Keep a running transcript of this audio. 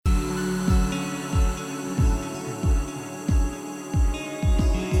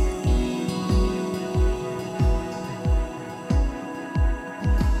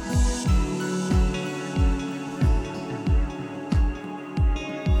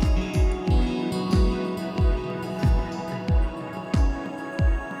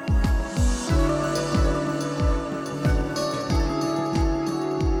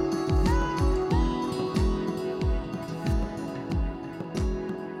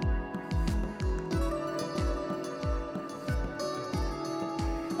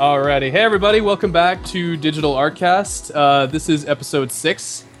Alrighty, hey everybody, welcome back to Digital Artcast. This is episode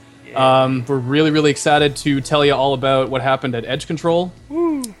 6. We're really excited to tell you all about what happened at Edge Control,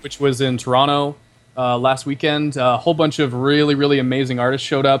 which was in Toronto last weekend. A whole bunch of really amazing artists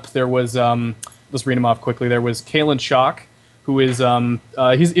showed up. There was, let's read them off quickly. There was Kalen Shock, who is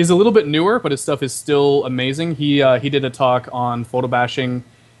he's a little bit newer, but his stuff is still amazing. He did a talk on photo bashing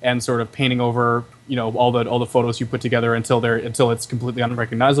and sort of painting over, you know, all the photos you put together until it's completely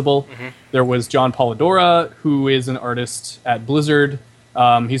unrecognizable. Mm-hmm. There was John Polidora, who is an artist at Blizzard.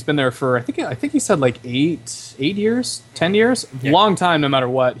 He's been there for I think he said like 8 years, 10 years, long time no matter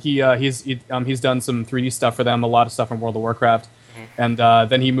what. He's done some 3D stuff for them, a lot of stuff in World of Warcraft, and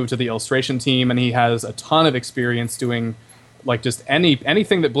then he moved to the illustration team, and he has a ton of experience doing like just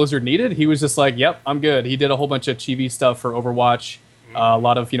anything that Blizzard needed. He was just like, yep, I'm good. He did a whole bunch of chibi stuff for Overwatch. A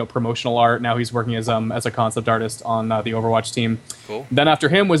lot of promotional art. Now he's working as a concept artist on the Overwatch team. Cool. Then after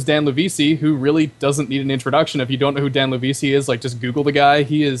him was Dan Levisi, who really doesn't need an introduction. If you don't know who Dan Levisi is, like just Google the guy.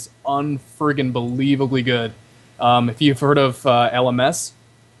 He is unfriggin' believably good. If you've heard of LMS,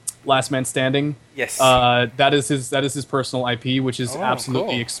 Last Man Standing, yes, that is his personal IP, which is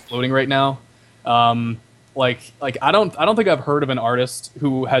absolutely exploding right now. Like I don't think I've heard of an artist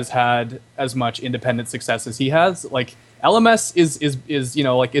who has had as much independent success as he has. Like LMS is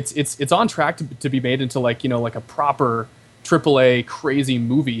like it's on track to be made into like like a proper AAA crazy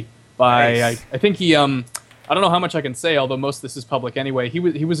movie by nice. I think he I don't know how much I can say, although most of this is public anyway. He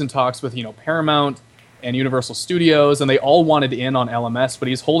was in talks with Paramount and Universal Studios, and they all wanted in on LMS, but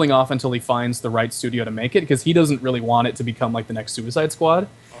he's holding off until he finds the right studio to make it because he doesn't really want it to become like the next Suicide Squad.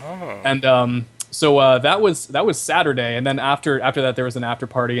 And so that was Saturday, and then after that there was an after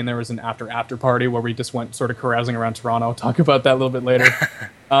party, and there was an after party where we just went sort of carousing around Toronto. I'll talk about that a little bit later.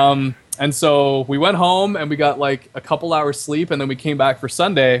 And so we went home and we got like a couple hours sleep, and then we came back for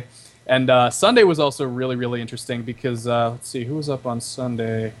Sunday. And Sunday was also really interesting because let's see who was up on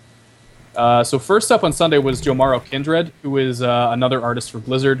Sunday. So first up on Sunday was Jomaro Kindred, who is another artist for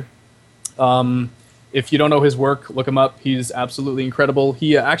Blizzard. If you don't know his work, look him up. He's absolutely incredible.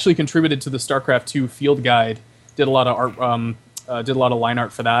 He actually contributed to the StarCraft 2 field guide. Did a lot of art. Did a lot of line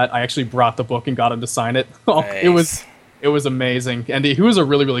art for that. I actually brought the book and got him to sign it. Nice. It was amazing. And he was a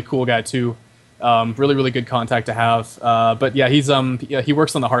really cool guy too. Really good contact to have. But yeah, he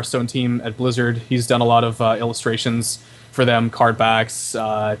works on the Hearthstone team at Blizzard. He's done a lot of illustrations for them, card backs,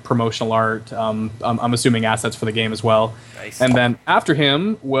 promotional art. I'm assuming assets for the game as well. Nice. And then after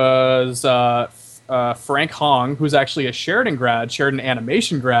him was Frank Hong, who's actually a Sheridan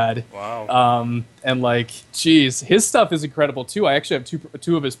Animation grad. Wow. And like, geez, his stuff is incredible too. I actually have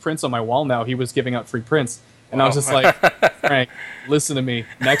two of his prints on my wall now. He was giving out free prints. And wow. I was just like, Frank, listen to me.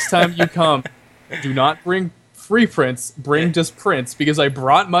 Next time you come, do not bring free prints. Bring just prints, because I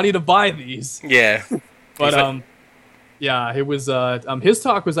brought money to buy these. Yeah. But yeah, it was his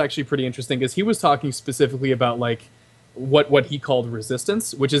talk was actually pretty interesting because he was talking specifically about like what he called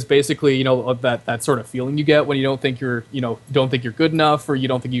resistance, which is basically that sort of feeling you get when you don't think you're good enough, or you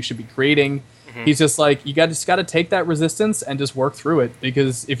don't think you should be creating. Mm-hmm. He's just like, you just got to take that resistance and just work through it,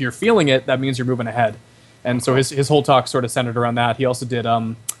 because if you're feeling it, that means you're moving ahead. And so his whole talk sort of centered around that. He also did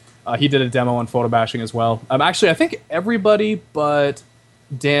he did a demo on photo bashing as well. Actually, I think everybody but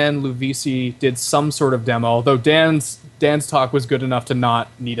Dan Levisi did some sort of demo, although Dan's talk was good enough to not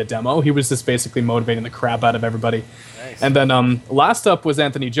need a demo. He was just basically motivating the crap out of everybody. Nice. And then last up was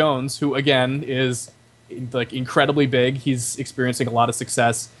Anthony Jones, who again is like incredibly big. He's experiencing a lot of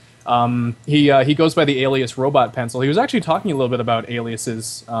success. He goes by the alias Robot Pencil. He was actually talking a little bit about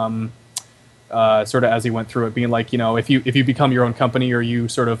aliases sort of as he went through it, being like, if you become your own company or you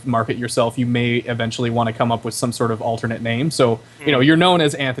sort of market yourself, you may eventually want to come up with some sort of alternate name. So, you're known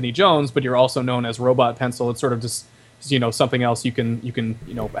as Anthony Jones, but you're also known as Robot Pencil. It's sort of just, something else you can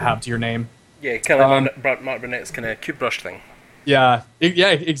have to your name. Yeah, kind of Mark Burnett's kind of cube brush thing. Yeah,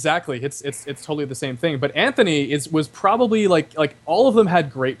 exactly. It's totally the same thing. But Anthony was probably like all of them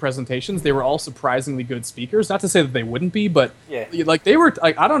had great presentations. They were all surprisingly good speakers. Not to say that they wouldn't be, but like they were.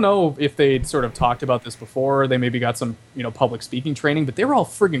 Like, I don't know if they'd sort of talked about this before. They maybe got some public speaking training, but they were all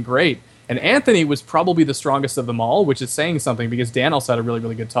friggin' great. And Anthony was probably the strongest of them all, which is saying something, because Dan also had a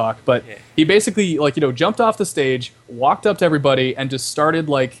really good talk. But he basically jumped off the stage, walked up to everybody, and just started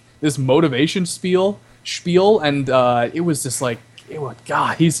like this motivation spiel, and it was just like,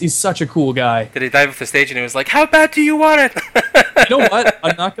 God, he's such a cool guy. Did he dive off the stage and he was like, "How bad do you want it?" You know what?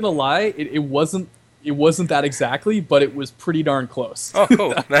 I'm not gonna lie, it wasn't that exactly, but it was pretty darn close. Oh,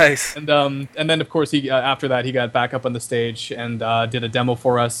 cool, nice. And then of course he after that he got back up on the stage and did a demo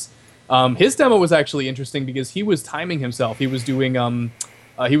for us. His demo was actually interesting because he was timing himself. He was doing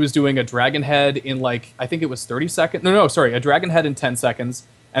He was doing a dragon head in like, I think it was 30 seconds. No, sorry, a dragon head in 10 seconds,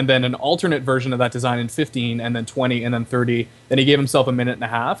 and then an alternate version of that design in 15, and then 20, and then 30. Then he gave himself a minute and a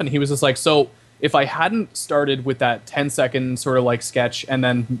half, and he was just like, so if I hadn't started with that 10-second sort of like sketch and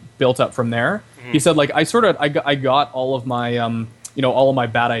then built up from there, he said like I got all of my all of my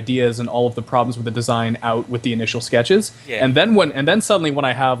bad ideas and all of the problems with the design out with the initial sketches. Yeah. And then suddenly when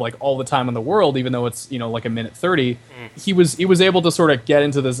I have like all the time in the world, even though it's like a minute 30, he was able to sort of get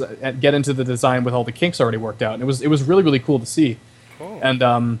into the design with all the kinks already worked out. And it was really, really cool to see. Cool.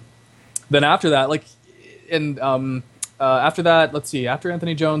 And then after that, after that, let's see. After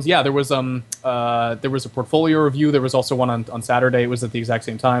Anthony Jones, there was a portfolio review. There was also one on Saturday. It was at the exact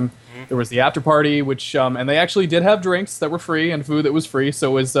same time. There was the after party, which and they actually did have drinks that were free and food that was free.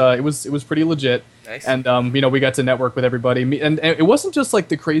 So it was pretty legit. Nice. And we got to network with everybody. And it wasn't just like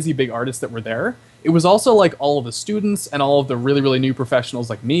the crazy big artists that were there. It was also like all of the students and all of the really, really new professionals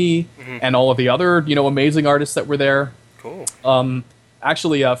like me and all of the other amazing artists that were there. Cool.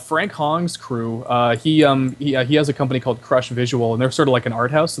 Actually, Frank Hong's crew, he has a company called Crush Visual, and they're sort of like an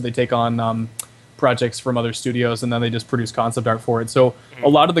art house, so they take on projects from other studios, and then they just produce concept art for it. So a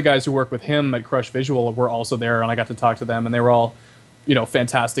lot of the guys who work with him at Crush Visual were also there, and I got to talk to them, and they were all,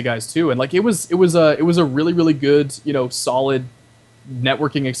 fantastic guys too. And like it was a really, really good, solid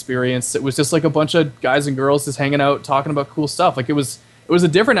networking experience. It was just like a bunch of guys and girls just hanging out, talking about cool stuff. Like it was a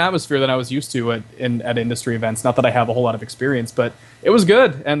different atmosphere than I was used to at industry events. Not that I have a whole lot of experience, but it was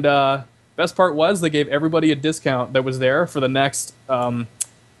good. And best part was they gave everybody a discount that was there for the next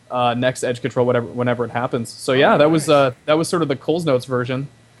Edge Control, whenever it happens. So yeah, that was sort of the Coles Notes version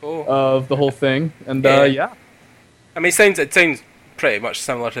of the whole thing. And yeah. I mean, it sounds pretty much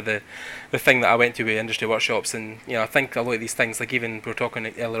similar to the thing that I went to with industry workshops, and I think a lot of these things, like even we were talking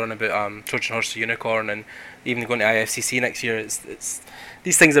earlier on about Trojan Horse to Unicorn, and even going to IFCC next year, it's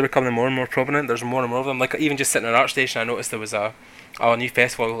these things are becoming more and more prominent. There's more and more of them. Like even just sitting in ArtStation, I noticed there was a new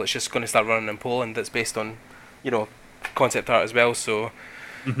festival that's just going to start running in Poland that's based on concept art as well. So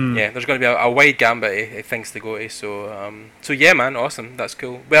yeah, there's going to be a wide gambit of things to go to. So yeah, man, awesome. That's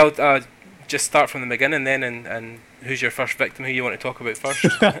cool. Well, just start from the beginning then, and who's your first victim? Who you want to talk about first?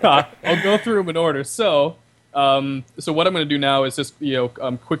 I'll go through them in order. So what I'm going to do now is just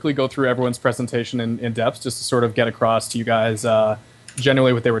quickly go through everyone's presentation in depth, just to sort of get across to you guys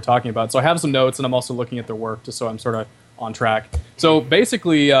generally what they were talking about. So I have some notes, and I'm also looking at their work, just so I'm sort of on track. So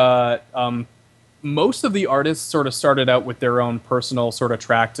basically, most of the artists sort of started out with their own personal sort of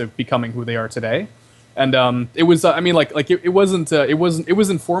track to becoming who they are today. And it was, it was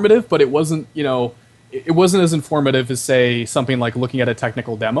informative, but it wasn't, it wasn't as informative as, say, something like looking at a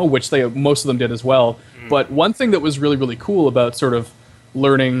technical demo, which most of them did as well. But one thing that was really, really cool about sort of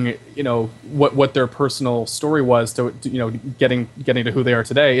learning, what their personal story was to getting to who they are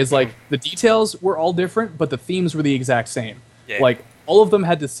today is like the details were all different, but the themes were the exact same. Yeah. Like all of them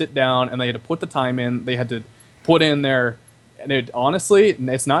had to sit down and they had to put the time in. They had to put in their. And honestly,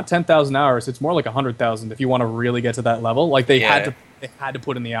 it's not 10,000 hours. It's more like 100,000 if you want to really get to that level. Like they had to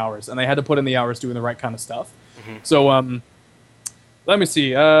put in the hours, and they had to put in the hours doing the right kind of stuff. So let me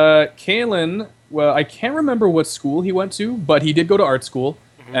see. Kalen, well, I can't remember what school he went to, but he did go to art school,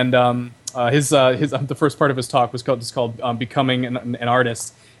 and his the first part of his talk was called becoming an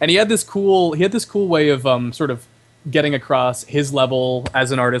artist, and he had this cool way of sort of getting across his level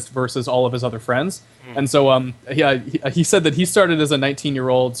as an artist versus all of his other friends. And so he said that he started as a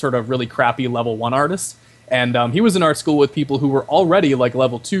 19-year-old sort of really crappy level 1 artist, and he was in art school with people who were already like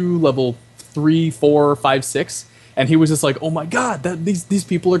level 2, level 3, 4, 5, 6, and he was just like, oh my god, these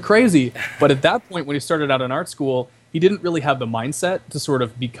people are crazy. But at that point, when he started out in art school, he didn't really have the mindset to sort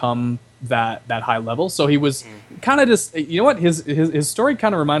of become that high level. So he was kind of just, his story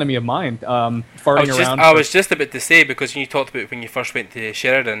kind of reminded me of mine, farting around. I was just about to say, because you talked about when you first went to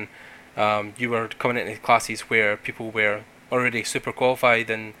Sheridan, you were coming into classes where people were already super qualified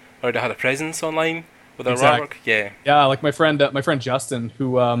and already had a presence online with their artwork. Yeah, like my friend Justin,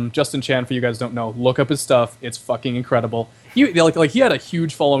 who Justin Chan, for you guys don't know, look up his stuff. It's fucking incredible. He had a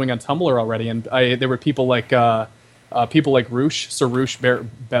huge following on Tumblr already, and there were people like Roosh, Sir Roosh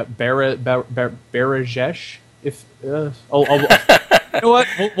Barajesh. If you know what,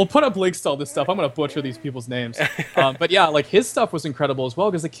 we'll put up links to all this stuff. I'm gonna butcher these people's names, but yeah, like his stuff was incredible as well,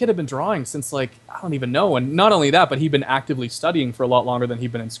 because the kid had been drawing since like I don't even know, and not only that, but he'd been actively studying for a lot longer than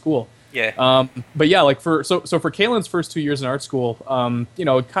he'd been in school. Yeah. But yeah, like for Kalen's first 2 years in art school, kind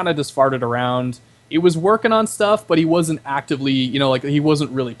of just farted around. He was working on stuff, but he wasn't actively, he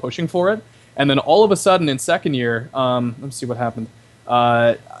wasn't really pushing for it. And then all of a sudden in second year, let me see what happened.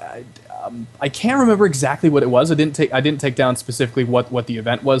 I can't remember exactly what it was. I didn't take down specifically what the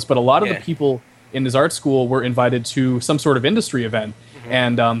event was, but a lot of the people in his art school were invited to some sort of industry event,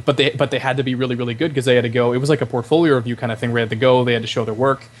 and but they had to be really really good because they had to go. It was like a portfolio review kind of thing. Where they had to go, they had to show their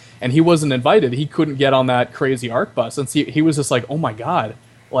work, and he wasn't invited. He couldn't get on that crazy art bus, and he was just like, oh my god,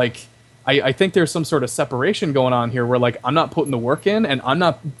 like. I think there's some sort of separation going on here where like I'm not putting the work in and I'm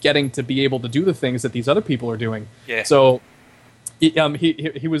not getting to be able to do the things that these other people are doing. Yeah. So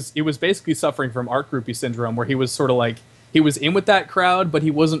he was basically suffering from art groupie syndrome where he was sort of like he was in with that crowd but he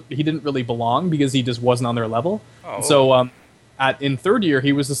didn't really belong because he just wasn't on their level. Oh. So in third year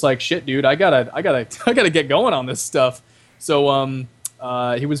he was just like shit dude I gotta get going on this stuff. So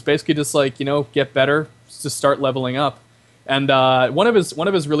he was basically just like get better, just start leveling up. And one of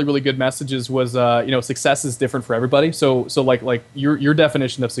his really really good messages was success is different for everybody. So like your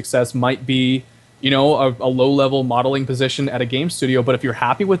definition of success might be a low level modeling position at a game studio, but if you're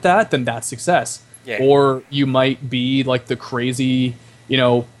happy with that, then that's success. Yeah. Or you might be like the crazy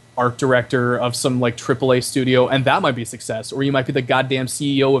art director of some like AAA studio, and that might be success. Or you might be the goddamn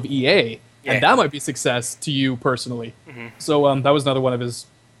CEO of EA, and that might be success to you personally. Mm-hmm. So that was another one of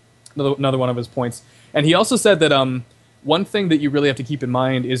his points. And he also said that one thing that you really have to keep in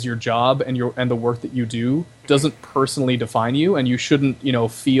mind is your job and the work that you do doesn't personally define you, and you shouldn't,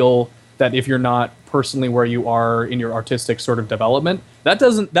 feel that if you're not personally where you are in your artistic sort of development, that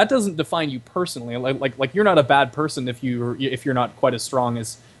doesn't define you personally. Like you're not a bad person if you're not quite as strong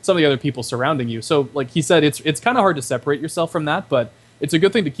as some of the other people surrounding you. So like he said, it's kind of hard to separate yourself from that, but it's a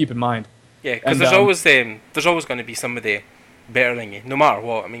good thing to keep in mind. Yeah, because there's always going to be somebody better than you, no matter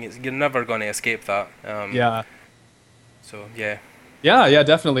what. I mean, you're never going to escape that. Yeah. So yeah. Yeah,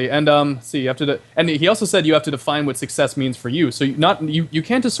 definitely. And you have to. And he also said you have to define what success means for you. So you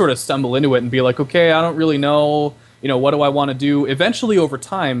can't just sort of stumble into it and be like, okay, I don't really know. What do I want to do? Eventually, over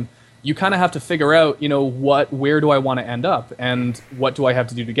time, you kind of have to figure out, where do I want to end up, and what do I have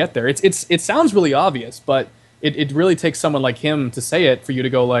to do to get there. It sounds really obvious, but it really takes someone like him to say it for you to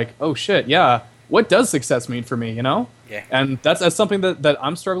go like, oh shit, yeah. What does success mean for me? Yeah. And that's something that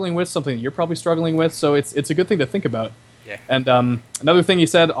I'm struggling with, something that you're probably struggling with. So it's a good thing to think about. Yeah. And another thing he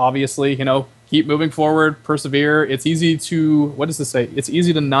said, obviously, keep moving forward, persevere. It's easy to, what does this say? It's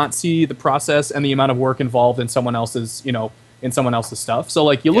easy to not see the process and the amount of work involved in someone else's, stuff. So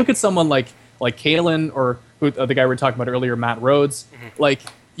like you look at someone like Kalen or the guy we were talking about earlier, Matt Rhodes. Mm-hmm. Like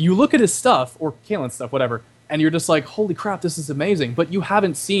you look at his stuff or Kalen's stuff, whatever, and you're just like, holy crap, this is amazing. But you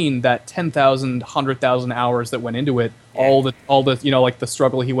haven't seen that 10,000, 100,000 hours that went into it. Yeah. All the like the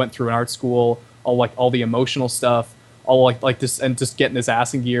struggle he went through in art school, all the emotional stuff. All like this, and just getting his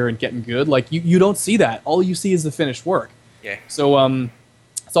ass in gear and getting good. Like you don't see that. All you see is the finished work. Yeah. So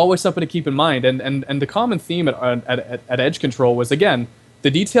it's always something to keep in mind. And the common theme at Edge Control was, again, the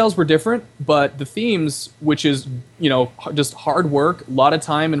details were different, but the themes, which is just hard work, a lot of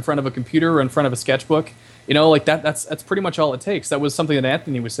time in front of a computer or in front of a sketchbook, like that's pretty much all it takes. That was something that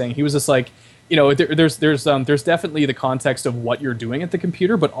Anthony was saying. He was just like, there's definitely the context of what you're doing at the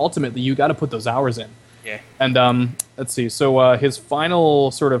computer, but ultimately you got to put those hours in. Yeah. And let's see. So his final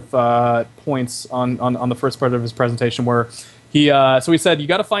sort of points on the first part of his presentation were he said you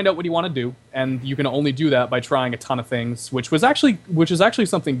got to find out what you want to do, and you can only do that by trying a ton of things, which is actually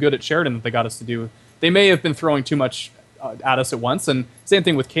something good at Sheridan that they got us to do. They may have been throwing too much at us at once, and same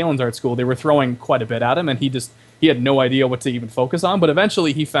thing with Kalen's art school. They were throwing quite a bit at him, and he had no idea what to even focus on. But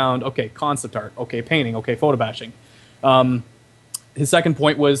eventually he found, okay, concept art, okay, painting, okay, photo bashing. His second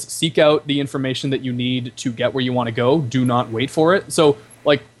point was seek out the information that you need to get where you want to go. Do not wait for it. So,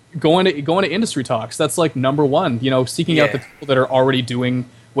 like, going to industry talks, that's like number one. Seeking out the people that are already doing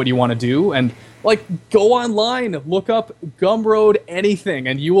what you want to do, and like go online, look up Gumroad, anything,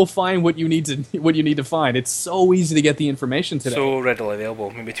 and you will find what you need to find. It's so easy to get the information today. So readily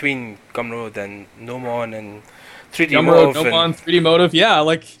available. I mean, between Gumroad and Gnomon and 3D Gumroad, Motive, Gnomon, 3D Motive, yeah,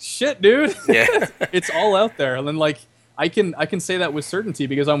 like shit, dude. Yeah, it's all out there, and then like. I can say that with certainty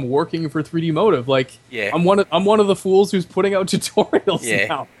because I'm working for 3D Motive. Like, I'm one of the fools who's putting out tutorials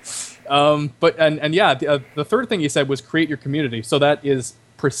now. The third thing he said was create your community. So that is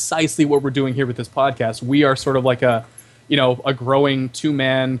precisely what we're doing here with this podcast. We are sort of like a growing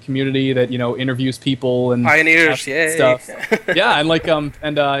 2-man community that interviews people and pioneers, stuff. Yeah, and like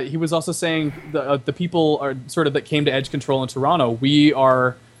he was also saying the people are sort of that came to Edge Control in Toronto. We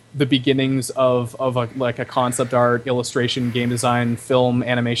are the beginnings of a concept art, illustration, game design, film,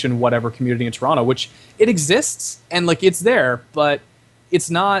 animation, whatever community in Toronto, which it exists and like it's there, but it's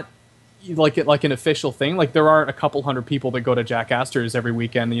not like an official thing. Like there aren't a couple hundred people that go to Jack Astor's every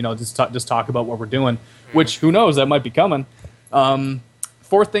weekend, just talk about what we're doing, which who knows, that might be coming.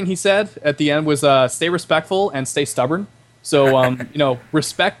 fourth thing he said at the end was stay respectful and stay stubborn. So,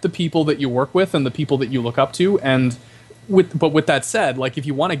 respect the people that you work with and the people that you look up to. And with that said, like, if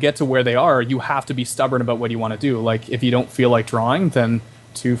you want to get to where they are, you have to be stubborn about what you want to do. Like, if you don't feel like drawing, then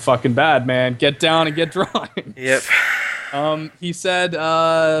too fucking bad, man. Get down and get drawing. Yep. He said,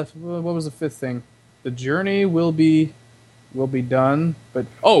 what was the fifth thing? The journey will be done, but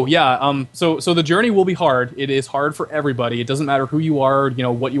so the journey will be hard. It is hard for everybody. It doesn't matter who you are,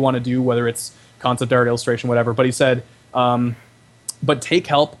 what you want to do, whether it's concept art, illustration, whatever. But he said, but take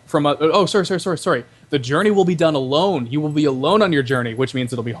help from sorry. The journey will be done alone. You will be alone on your journey, which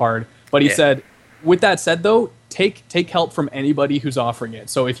means it'll be hard. But he said, with that said, though, take help from anybody who's offering it.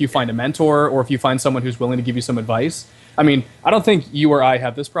 So if you find a mentor or if you find someone who's willing to give you some advice, I mean, I don't think you or I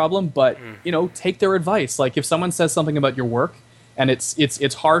have this problem, but take their advice. Like, if someone says something about your work and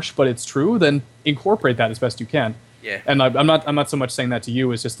it's harsh but it's true, then incorporate that as best you can. Yeah. And I'm not so much saying that to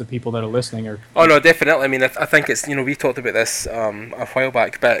you as just the people that are listening. Oh no, definitely. I mean, I think it's we talked about this a while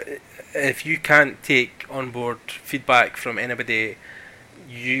back, but if you can't take on board feedback from anybody,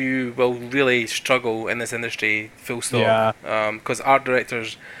 you will really struggle in this industry, full stop. Yeah. Because art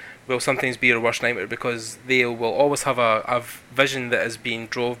directors will sometimes be your worst nightmare, because they will always have a vision that is being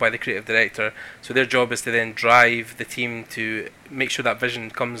drove by the creative director. So their job is to then drive the team to make sure that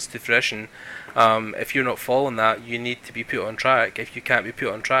vision comes to fruition. If you're not following that, you need to be put on track. If you can't be put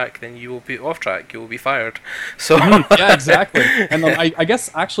on track, then you will be off track. You will be fired. So yeah, exactly. And I guess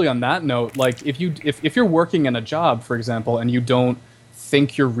actually on that note, like, if you're working in a job, for example, and you don't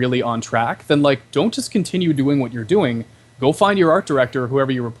think you're really on track, then like, don't just continue doing what you're doing. Go find your art director,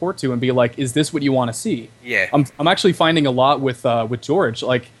 whoever you report to, and be like, "Is this what you want to see?" Yeah. I'm actually finding a lot with George.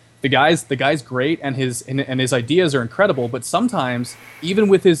 Like, the guy's great, and his ideas are incredible. But sometimes, even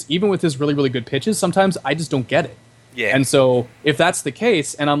with his really really good pitches, sometimes I just don't get it. Yeah. And so if that's the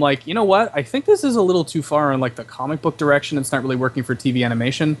case, and I'm like, you know what, I think this is a little too far in like the comic book direction. It's not really working for TV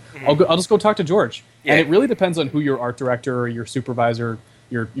animation. Mm-hmm. I'll just go talk to George. Yeah. And it really depends on who your art director or your supervisor,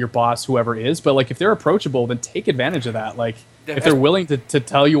 your boss, whoever it is. But like, if they're approachable, then take advantage of that. Like, if they're willing to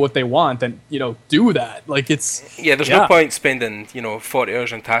tell you what they want, then do that. Like, it's there's no point spending 40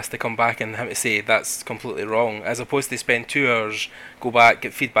 hours on tasks to come back and have to say that's completely wrong, as opposed to spend 2 hours, go back,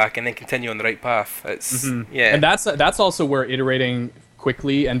 get feedback, and then continue on the right path. It's and that's also where iterating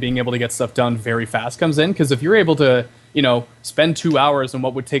quickly and being able to get stuff done very fast comes in. Because if you're able to spend 2 hours on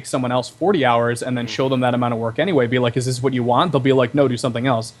what would take someone else 40 hours and then show them that amount of work anyway, be like, is this what you want? They'll be like, no, do something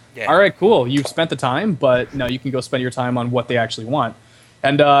else. Yeah. All right, cool. You've spent the time, but no, you can go spend your time on what they actually want.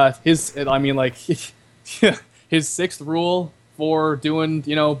 And his sixth rule for doing,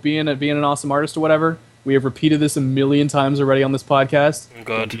 being an awesome artist or whatever, we have repeated this a million times already on this podcast.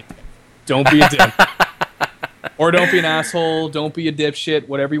 Good. Don't be a dick. Or don't be an asshole, don't be a dipshit,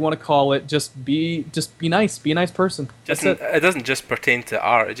 whatever you want to call it. Just be nice. Be a nice person. It doesn't just pertain to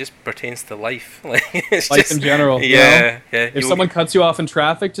art, it just pertains to life. Like, it's life just, in general. Yeah. If someone cuts you off in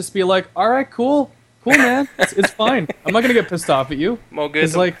traffic, just be like, all right, cool, man. It's fine. I'm not going to get pissed off at you. All good.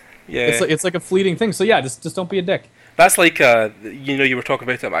 It's like, it's like a fleeting thing. So yeah, just don't be a dick. That's like, you were talking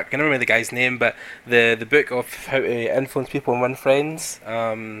about it, I can't remember the guy's name, but the book of how to influence people and win friends.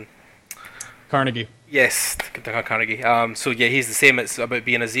 Carnegie. Yes, Carnegie. So yeah, he's the same. It's about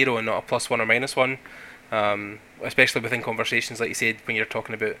being a zero and not a plus one or minus one. Especially within conversations, like you said, when you're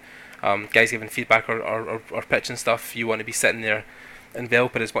talking about guys giving feedback or pitching stuff, you want to be sitting there,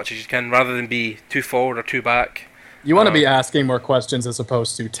 envelop it as much as you can, rather than be too forward or too back. You want to be asking more questions as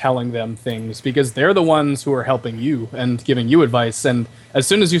opposed to telling them things, because they're the ones who are helping you and giving you advice. And as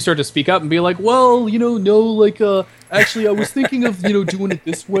soon as you start to speak up and be like, well, actually, I was thinking of, doing it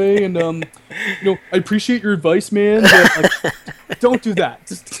this way, and, I appreciate your advice, man, but don't do that.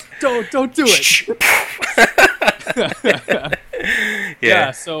 Just don't do it.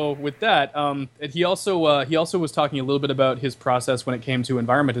 Yeah. So with that, he also was talking a little bit about his process when it came to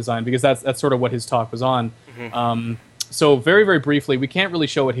environment design, because that's sort of what his talk was on. Mm-hmm. So very, very briefly, we can't really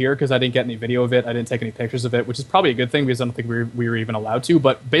show it here because I didn't get any video of it. I didn't take any pictures of it, which is probably a good thing because I don't think we were even allowed to.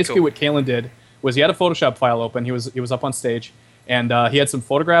 But basically, What Kalen did was he had a Photoshop file open. He was up on stage, and he had some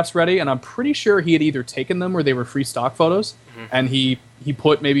photographs ready. And I'm pretty sure he had either taken them or they were free stock photos. Mm-hmm. And he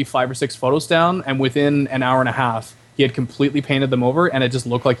put maybe 5 or 6 photos down, and within an hour and a half, he had completely painted them over, and it just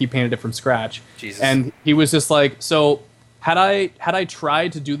looked like he painted it from scratch. Jesus. And he was just like, so had I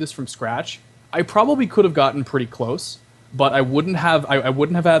tried to do this from scratch, I probably could have gotten pretty close, but I wouldn't have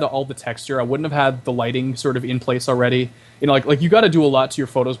had all the texture. I wouldn't have had the lighting sort of in place already. Like you got to do a lot to your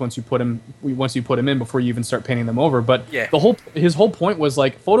photos once you put them in before you even start painting them over. But yeah. His whole point was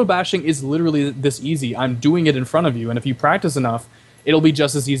like, photo bashing is literally this easy. I'm doing it in front of you, and if you practice enough, it'll be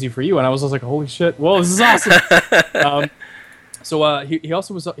just as easy for you. And I was just like, holy shit, whoa, this is awesome.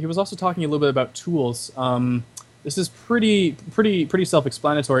 He was also talking a little bit about tools. This is pretty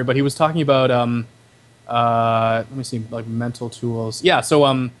self-explanatory, but he was talking about let me see, like mental tools. Yeah,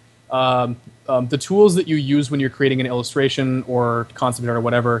 so the tools that you use when you're creating an illustration or concept art or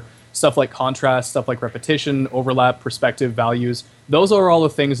whatever, stuff like contrast, stuff like repetition, overlap, perspective, values. Those are all the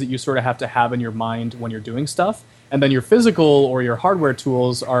things that you sort of have to have in your mind when you're doing stuff. And then your physical or your hardware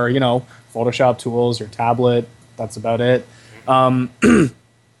tools are, Photoshop tools, your tablet. That's about it. And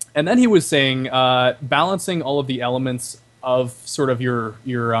then he was saying balancing all of the elements of sort of your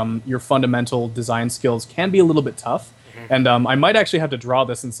fundamental design skills can be a little bit tough. And I might actually have to draw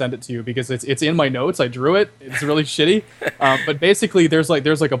this and send it to you because it's in my notes. I drew it. It's really shitty. But basically, there's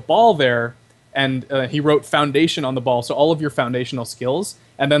like a ball there, and he wrote foundation on the ball, so all of your foundational skills.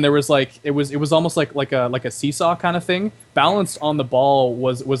 And then there was like it was almost like a seesaw kind of thing. Balanced on the ball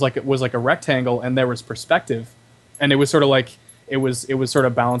was like a rectangle, and there was perspective, and it was sort of like it was sort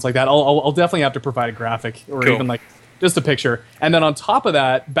of balanced like that. I'll definitely have to provide a graphic or even like just a picture. And then on top of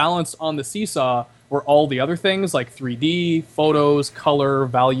that, balanced on the seesaw were all the other things like 3D, photos, color,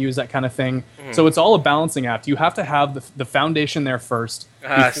 values, that kind of thing. So it's all a balancing act. You have to have the foundation there first.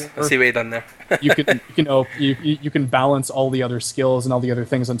 I see what you done there. you can balance all the other skills and all the other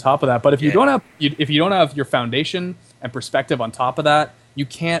things on top of that. But if you don't have your foundation and perspective on top of that, you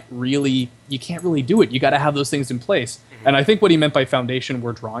can't really do it. You got to have those things in place. And I think what he meant by foundation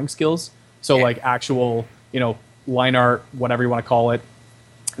were drawing skills. So like actual, line art, whatever you want to call it.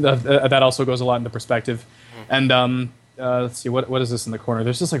 That also goes a lot into perspective. And let's see, what is this in the corner?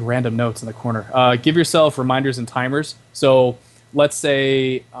 There's just like random notes in the corner. Give yourself reminders and timers. So let's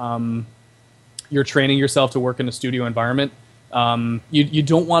say you're training yourself to work in a studio environment. You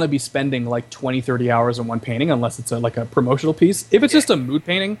don't want to be spending like 20, 30 hours on one painting unless it's like a promotional piece. If it's just a mood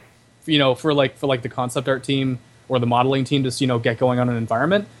painting, for the concept art team or the modeling team to get going on an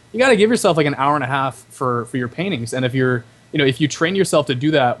environment, you got to give yourself like an hour and a half for your paintings. And if you train yourself to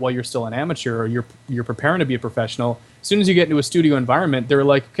do that while you're still an amateur or you're preparing to be a professional, as soon as you get into a studio environment, they're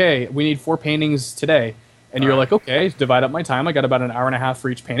like, okay, we need 4 paintings today. And you're like, okay, divide up my time. I got about an hour and a half for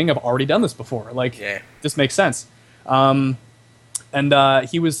each painting. I've already done this before. This makes sense. And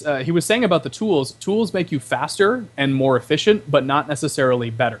he was saying about the tools. Tools make you faster and more efficient, but not necessarily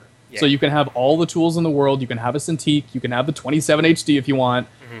better. Yeah. So you can have all the tools in the world. You can have a Cintiq. You can have the 27 HD if you want.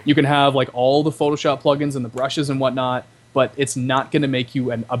 You can have like all the Photoshop plugins and the brushes and whatnot. But it's not going to make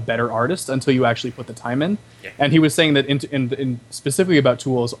you a better artist until you actually put the time in. Yeah. And he was saying that in specifically about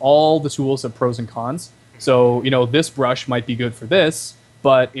tools, all the tools have pros and cons. So, this brush might be good for this,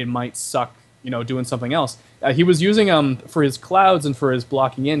 but it might suck, doing something else. He was using, for his clouds and for his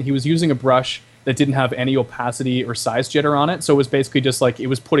blocking in, he was using a brush that didn't have any opacity or size jitter on it. So it was basically just like it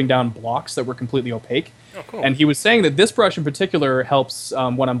was putting down blocks that were completely opaque. Oh, cool. And he was saying that this brush in particular helps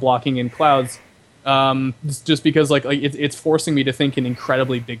when I'm blocking in clouds. Just because it's forcing me to think in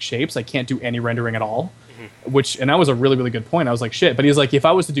incredibly big shapes. I can't do any rendering at all, and that was a really, really good point. I was like, shit. But he's like, if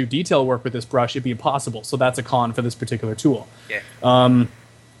I was to do detail work with this brush, it'd be impossible. So that's a con for this particular tool. Yeah.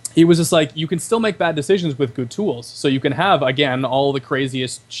 He was just like, you can still make bad decisions with good tools. So you can have, again, all the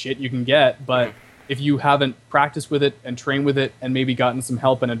craziest shit you can get, but if you haven't practiced with it and trained with it and maybe gotten some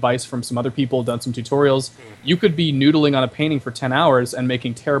help and advice from some other people, done some tutorials, you could be noodling on a painting for 10 hours and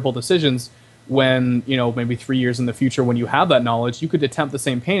making terrible decisions when, maybe 3 years in the future when you have that knowledge, you could attempt the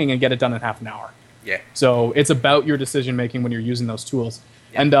same painting and get it done in half an hour. Yeah. So it's about your decision making when you're using those tools.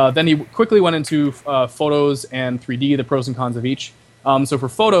 Yeah. And then he quickly went into photos and 3D, the pros and cons of each. So for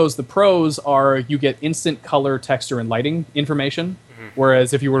photos, the pros are you get instant color, texture, and lighting information.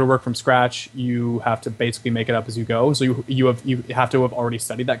 Whereas if you were to work from scratch, you have to basically make it up as you go. So you have to have already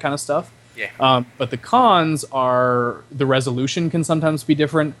studied that kind of stuff. Yeah. But the cons are the resolution can sometimes be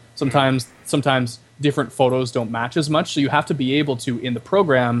different. Sometimes different photos don't match as much. So you have to be able to, in the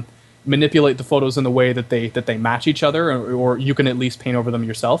program, manipulate the photos in the way that they match each other, or you can at least paint over them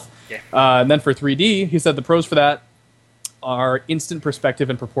yourself. Yeah. And then for 3D, he said the pros for that are instant perspective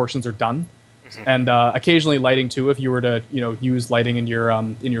and proportions are done. And occasionally lighting too, if you were to use lighting in your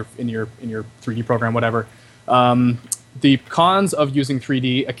 3D program, whatever. The cons of using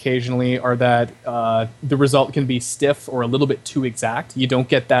 3D occasionally are that the result can be stiff or a little bit too exact. You don't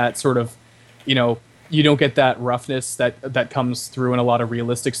get that sort of, you don't get that roughness that comes through in a lot of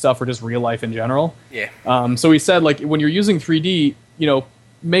realistic stuff or just real life in general. Yeah. So he said, like, when you're using 3D,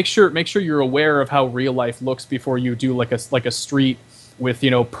 make sure you're aware of how real life looks before you do like a street with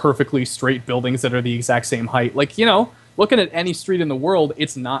perfectly straight buildings that are the exact same height. Like, looking at any street in the world,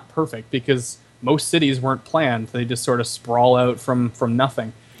 it's not perfect because most cities weren't planned. They just sort of sprawl out from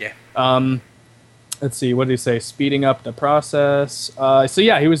nothing. Yeah. Let's see, what did he say? Speeding up the process. So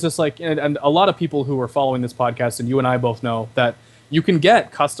yeah, he was just like, and a lot of people who are following this podcast, and you and I both know that you can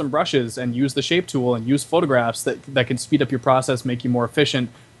get custom brushes and use the shape tool and use photographs that can speed up your process, make you more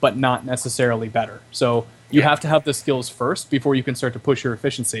efficient, but not necessarily better. So you have to have the skills first before you can start to push your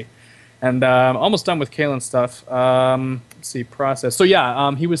efficiency. And almost done with Kalen's stuff. Let's see, process. So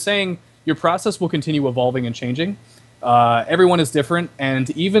yeah, he was saying your process will continue evolving and changing. Everyone is different, and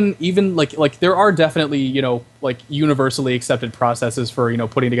even like there are definitely like universally accepted processes for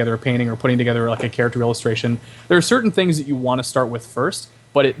putting together a painting or putting together like a character illustration. There are certain things that you want to start with first,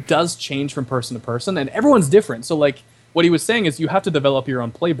 but it does change from person to person, and everyone's different. So like what he was saying is you have to develop your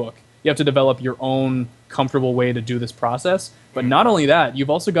own playbook. You have to develop your own comfortable way to do this process. But not only that, you've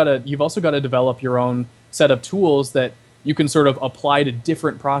also got to develop your own set of tools that you can sort of apply to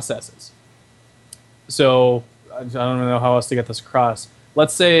different processes. So I don't know how else to get this across.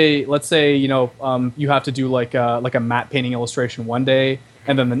 Let's say you have to do like a matte painting illustration one day,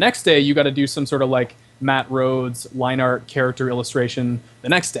 and then the next day you got to do some sort of like Matt Rhodes line art character illustration the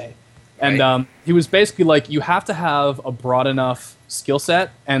next day. And he was basically like, you have to have a broad enough skill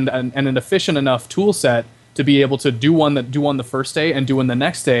set and an efficient enough tool set to be able to do one the first day and do one the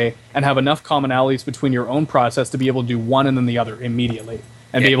next day, and have enough commonalities between your own process to be able to do one and then the other immediately,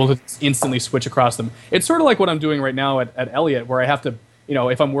 and be able to instantly switch across them. It's sort of like what I'm doing right now at Elliot, where I have to,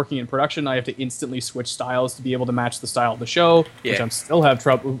 if I'm working in production, I have to instantly switch styles to be able to match the style of the show, which I'm still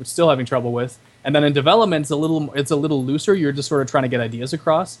having trouble with. And then in development, it's a little looser. You're just sort of trying to get ideas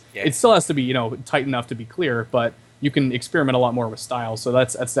across. Yeah. It still has to be tight enough to be clear, but you can experiment a lot more with style. So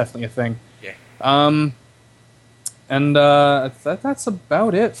that's definitely a thing. Yeah. And that's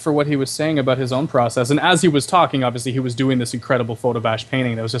about it for what he was saying about his own process. And as he was talking, obviously, he was doing this incredible photo bash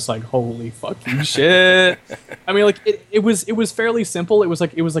painting that was just like, holy fucking shit. I mean, like it was fairly simple. It was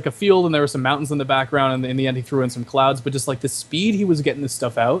like a field, and there were some mountains in the background, and in the end, he threw in some clouds. But just like the speed he was getting this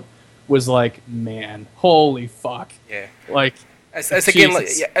stuff out was like, man, holy fuck. Yeah. Like, it's again,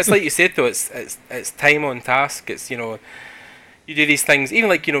 it's like you said though. It's time on task. It's you do these things even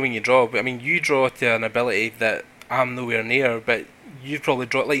like when you draw. I mean, you draw to an ability that I'm nowhere near, but you've probably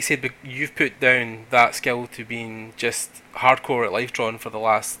drawn, like you said, you've put down that skill to being just hardcore at life drawing for the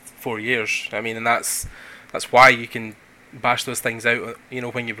last 4 years. I mean, and that's why you can bash those things out.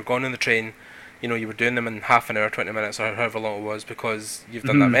 When you were going on the train, you were doing them in half an hour, 20 minutes, or however long it was, because you've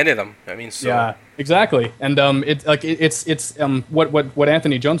done that many of them. I mean, so yeah, exactly. And it's what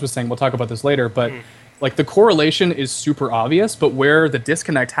Anthony Jones was saying. We'll talk about this later, but like the correlation is super obvious, but where the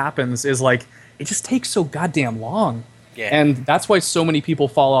disconnect happens is like, it just takes so goddamn long. Yeah. And that's why so many people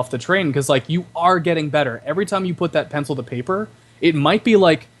fall off the train, because like you are getting better. Every time you put that pencil to paper, it might be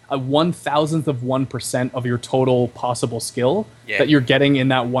like a 1,000th of 1% of your total possible skill that you're getting in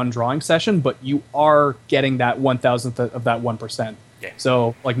that one drawing session, but you are getting that 1,000th of that 1%. Yeah.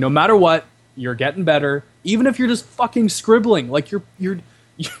 So like no matter what, you're getting better. Even if you're just fucking scribbling, like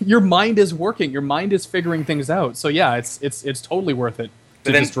your mind is working, your mind is figuring things out. So yeah, it's totally worth it.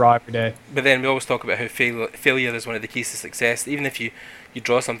 Just draw every day. But then we always talk about how failure is one of the keys to success. Even if you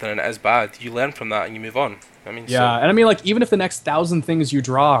draw something and it is bad, you learn from that and you move on. I mean, and I mean, like, even if the next 1,000 things you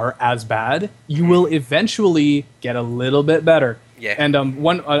draw are as bad, you will eventually get a little bit better. Yeah. And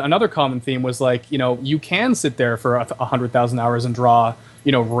another common theme was like, you can sit there for 100,000 hours and draw,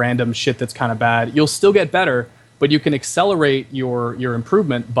 random shit that's kind of bad. You'll still get better, but you can accelerate your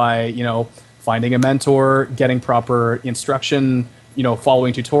improvement by, finding a mentor, getting proper instruction,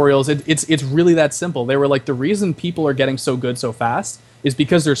 following tutorials. It's really that simple. They were like, the reason people are getting so good so fast is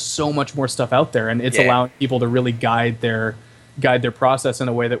because there's so much more stuff out there, and it's allowing people to really guide their process in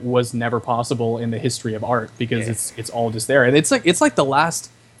a way that was never possible in the history of art, because it's all just there. And it's like the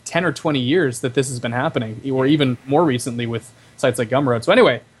last 10 or 20 years that this has been happening, or even more recently with sites like Gumroad. So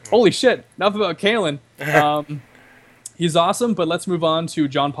anyway, holy shit, enough about Kalen. He's awesome, but let's move on to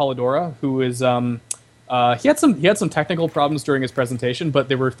John Polidora, who is he had some technical problems during his presentation, but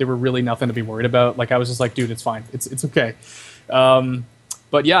they were really nothing to be worried about. Like, I was just like, dude, it's fine. It's okay.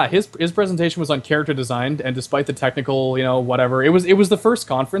 But yeah, his presentation was on character design, and despite the technical, whatever, it was the first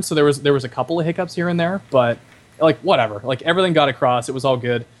conference, so there was a couple of hiccups here and there, but like whatever, like everything got across. It was all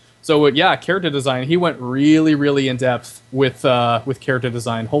good. So yeah, character design. He went really, really in depth with character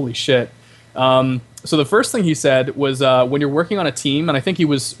design. Holy shit. So the first thing he said was when you're working on a team, and I think he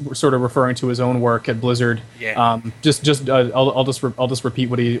was sort of referring to his own work at Blizzard. Yeah. I'll just repeat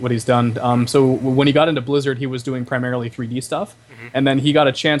what he's done. So when he got into Blizzard, he was doing primarily 3D stuff, and then he got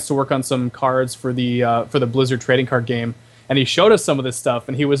a chance to work on some cards for the Blizzard trading card game. and he showed us some of this stuff,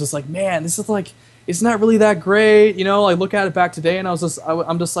 and he was just like, man, this is like, it's not really that great, you know. I look at it back today, and I'm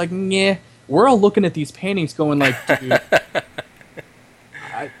just like, yeah. We're all looking at these paintings, going like, dude.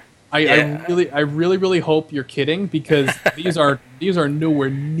 I really hope you're kidding, because these are nowhere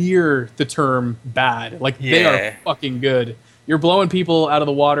near the term bad. Like, they are fucking good. You're blowing people out of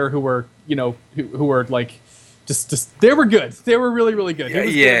the water who were, you know, who were like, just they were good. They were really, really good. It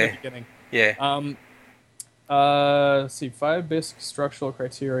was good at the beginning. Yeah. Let's see, 5 basic structural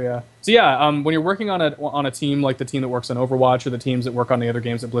criteria. So yeah, when you're working on a team like the team that works on Overwatch or the teams that work on the other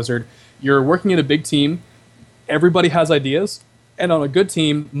games at Blizzard, you're working in a big team. Everybody has ideas, and on a good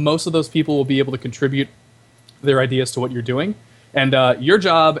team, most of those people will be able to contribute their ideas to what you're doing. And your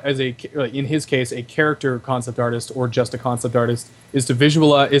job as in his case, a character concept artist or just a concept artist is to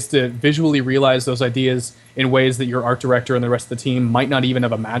visually realize those ideas in ways that your art director and the rest of the team might not even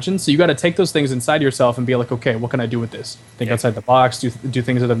have imagined. So you got to take those things inside yourself and be like, okay, what can I do with this? Think outside the box. Do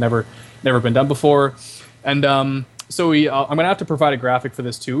things that have never been done before. And so I'm gonna have to provide a graphic for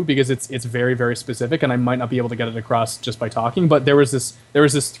this too, because it's very, very specific, and I might not be able to get it across just by talking. But there was this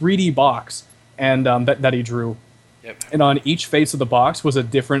 3D box, and that he drew. Yep. And on each face of the box was a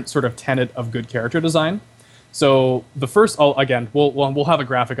different sort of tenet of good character design. So the first, we'll have a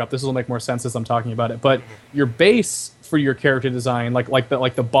graphic up. This will make more sense as I'm talking about it. But your base for your character design, like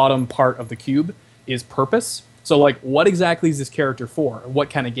the bottom part of the cube, is purpose. So like, what exactly is this character for? What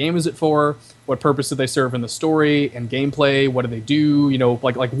kind of game is it for? What purpose do they serve in the story and gameplay? What do they do? You know,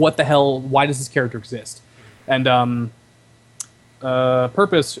 like what the hell? Why does this character exist? And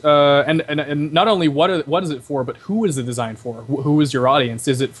purpose, and not only what is it for, but who is it designed for? Who is your audience?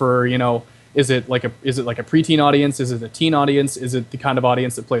 Is it for, you know, is it like a preteen audience? Is it a teen audience? Is it the kind of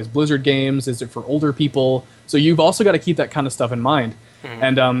audience that plays Blizzard games? Is it for older people? So you've also got to keep that kind of stuff in mind.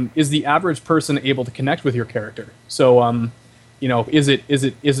 Mm-hmm. And is the average person able to connect with your character? So you know, is it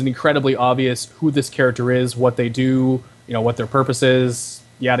incredibly obvious who this character is, what they do, you know, what their purpose is,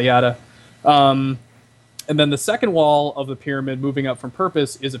 yada yada. And then the second wall of the pyramid, moving up from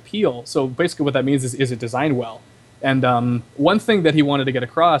purpose, is appeal. So basically what that means is it designed well? And one thing that he wanted to get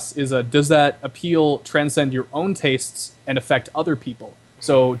across is, does that appeal transcend your own tastes and affect other people?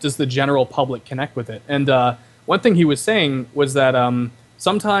 So does the general public connect with it? And one thing he was saying was that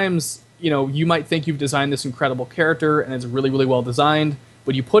sometimes, you know, you might think you've designed this incredible character and it's really, really well designed,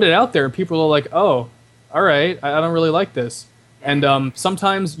 but you put it out there and people are like, oh, all right, I don't really like this. And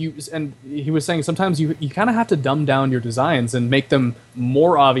sometimes he was saying sometimes you kind of have to dumb down your designs and make them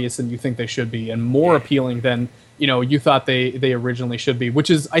more obvious than you think they should be, and more appealing than, you know, you thought they originally should be. Which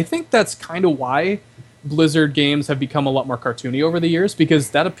is, I think that's kind of why Blizzard games have become a lot more cartoony over the years,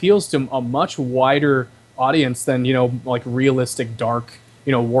 because that appeals to a much wider audience than, you know, like realistic, dark,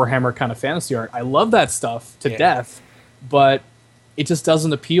 you know, Warhammer kind of fantasy art. I love that stuff to death, but it just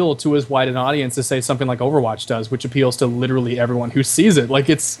doesn't appeal to as wide an audience as, say, something like Overwatch does, which appeals to literally everyone who sees it. Like,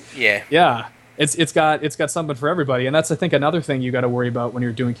 it's got something for everybody. And that's, I think, another thing you got to worry about when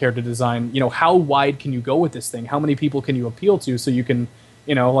you're doing character design. You know, how wide can you go with this thing? How many people can you appeal to, so you can,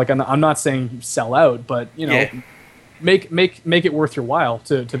 you know, like, I'm not saying you sell out, but, you know, make it worth your while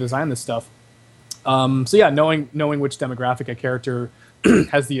to design this stuff. So yeah, knowing which demographic a character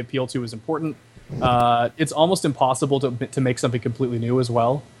has the appeal to is important. It's almost impossible to make something completely new as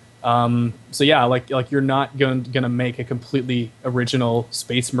well. So yeah, like you're not gonna make a completely original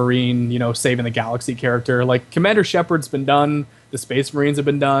Space Marine, you know, saving the galaxy character. Like, Commander Shepard's been done, the Space Marines have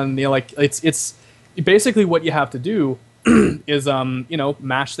been done. You know, like, it's basically what you have to do is you know,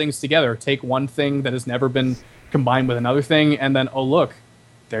 mash things together. Take one thing that has never been combined with another thing, and then, oh look,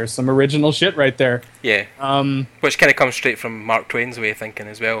 there's some original shit right there. Yeah. Which kind of comes straight from Mark Twain's way of thinking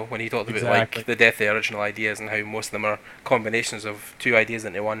as well, when he talked about like the death of the original ideas and how most of them are combinations of two ideas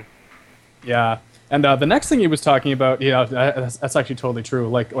into one. Yeah. And the next thing he was talking about, yeah, that's actually totally true.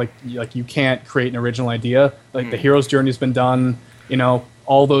 Like you can't create an original idea. Like, the hero's journey's been done. You know,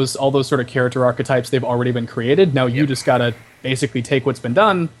 all those sort of character archetypes, they've already been created. Now you just gotta basically take what's been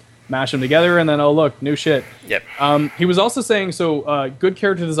done, mash them together, and then, oh look, new shit. Yep. He was also saying, good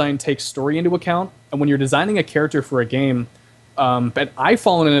character design takes story into account, and when you're designing a character for a game, but I've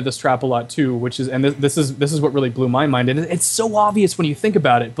fallen into this trap a lot too, which is, and this is what really blew my mind, and it's so obvious when you think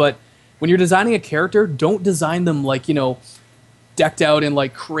about it, but when you're designing a character, don't design them like, you know, decked out in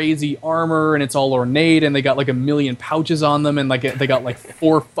like crazy armor and it's all ornate and they got like a million pouches on them and like they got like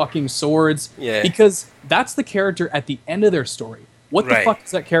 4 fucking swords. Yeah. Because that's the character at the end of their story. What the fuck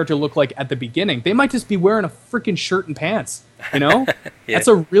does that character look like at the beginning? They might just be wearing a freaking shirt and pants, you know? That's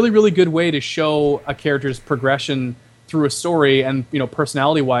a really, really good way to show a character's progression through a story and, you know,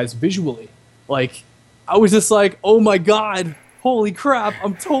 personality-wise, visually. Like, I was just like, oh my god, holy crap,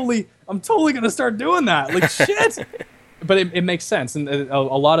 I'm totally gonna start doing that. Like shit. But it makes sense, and a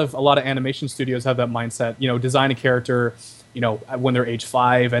lot of animation studios have that mindset. You know, design a character, you know, when they're age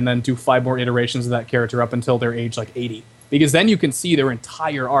 5, and then do 5 more iterations of that character up until they're age like 80, because then you can see their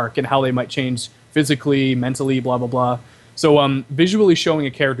entire arc and how they might change physically, mentally, blah blah blah. So visually showing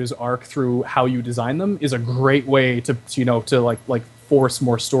a character's arc through how you design them is a great way to like force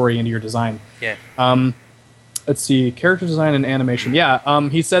more story into your design. Yeah. Let's see, character design and animation. Yeah.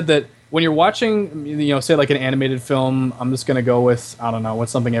 He said that when you're watching, you know, say like an animated film, I'm just gonna go with, I don't know,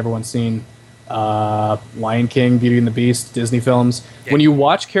 what's something everyone's seen, Lion King, Beauty and the Beast, Disney films. Yeah. When you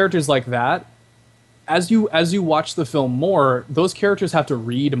watch characters like that, as you watch the film more, those characters have to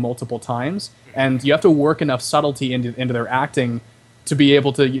read multiple times, and you have to work enough subtlety into their acting to be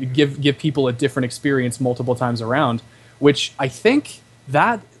able to give people a different experience multiple times around. Which I think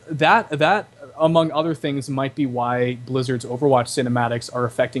that among other things might be why Blizzard's Overwatch cinematics are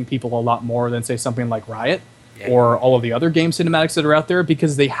affecting people a lot more than say something like Riot or all of the other game cinematics that are out there,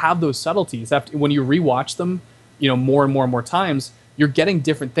 because they have those subtleties. When you rewatch them, you know, more and more times, you're getting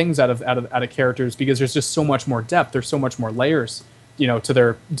different things out of characters, because there's just so much more depth. There's so much more layers, you know, to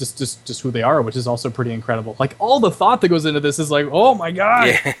their just who they are, which is also pretty incredible. Like all the thought that goes into this is like, oh my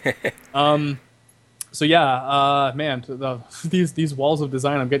god. Yeah. So yeah, man, these walls of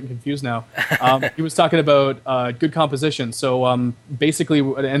design, I'm getting confused now. He was talking about good composition. So basically,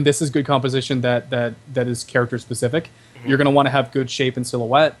 and this is good composition that is character specific. Mm-hmm. You're going to want to have good shape and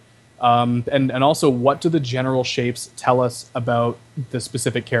silhouette. And also, what do the general shapes tell us about the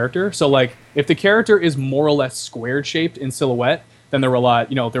specific character? So like, if the character is more or less squared shaped in silhouette, then they're a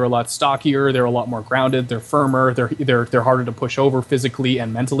lot stockier, they're a lot more grounded, they're firmer, they're harder to push over physically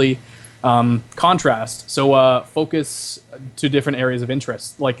and mentally. Contrast. So focus to different areas of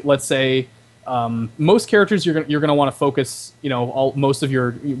interest. Like, let's say most characters you're gonna want to focus, you know, most of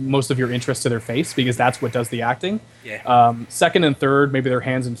your interest to their face, because that's what does the acting. Yeah. Second and third, maybe their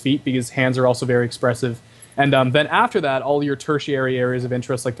hands and feet, because hands are also very expressive. And then after that, all your tertiary areas of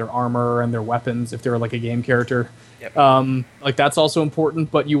interest, like their armor and their weapons, if they're like a game character. Yep. Like that's also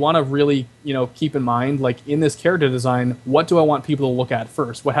important, but you want to really, you know, keep in mind, like in this character design, what do I want people to look at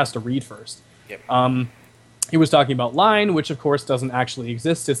first? What has to read first? Yep. He was talking about line, which of course doesn't actually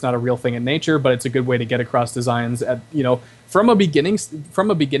exist. It's not a real thing in nature, but it's a good way to get across designs at, you know, from a beginning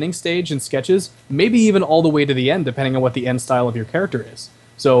stage in sketches, maybe even all the way to the end, depending on what the end style of your character is.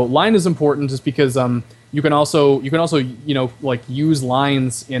 So line is important just because you can also you know, like use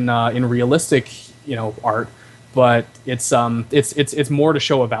lines in realistic, you know, art, but it's more to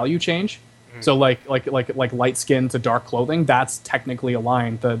show a value change. Mm. So like light skin to dark clothing, that's technically a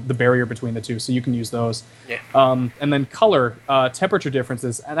line, the barrier between the two. So you can use those. Yeah. And then color, temperature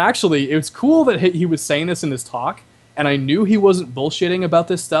differences. And actually, it was cool that he was saying this in this talk, and I knew he wasn't bullshitting about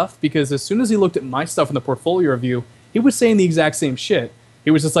this stuff, because as soon as he looked at my stuff in the portfolio review, he was saying the exact same shit. He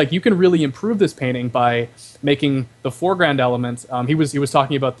was just like, you can really improve this painting by making the foreground element. He was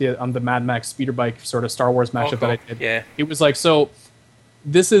talking about the Mad Max speeder bike sort of Star Wars mashup that I did. Yeah. He was like, so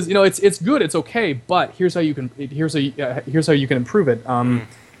this is, you know, it's good, it's okay, but here's how you can improve it.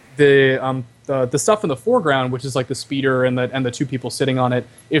 The stuff in the foreground, which is like the speeder and the two people sitting on it,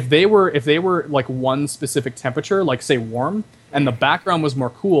 if they were like one specific temperature, like say warm, and the background was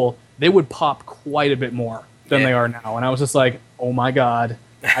more cool, they would pop quite a bit more than they are now. And I was just like, oh my god,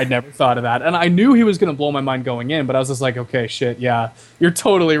 I'd never thought of that. And I knew he was going to blow my mind going in, but I was just like, okay, shit, yeah, you're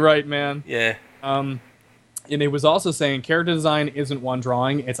totally right, man. Yeah. And he was also saying character design isn't one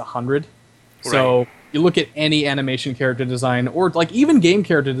drawing, it's 100. Right. So you look at any animation character design, or like even game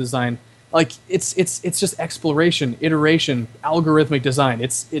character design, like it's just exploration, iteration, algorithmic design.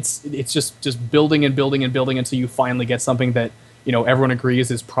 It's just building and building and building until you finally get something that, you know, everyone agrees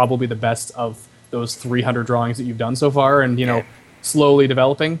is probably the best of those 300 drawings that you've done so far, and, you know, slowly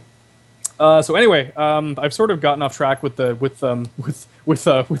developing. So anyway, I've sort of gotten off track with the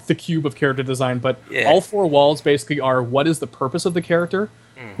cube of character design, but all 4 walls basically are, what is the purpose of the character,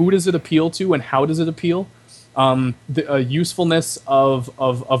 who does it appeal to, and how does it appeal, the usefulness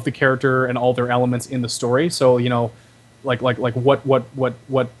of the character and all their elements in the story. So, you know, like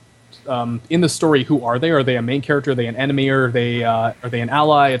what in the story, who are they? Are they a main character? Are they an enemy? Or are they an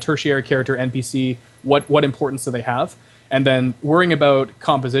ally, a tertiary character, NPC? What importance do they have? And then worrying about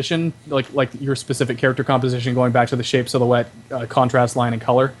composition, like your specific character composition, going back to the shape, silhouette, contrast, line, and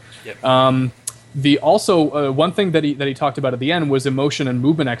color. Yep. One thing that he talked about at the end was emotion and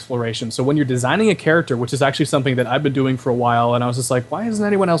movement exploration. So when you're designing a character, which is actually something that I've been doing for a while, and I was just like, why isn't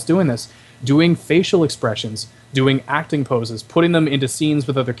anyone else doing this? Doing facial expressions, doing acting poses, putting them into scenes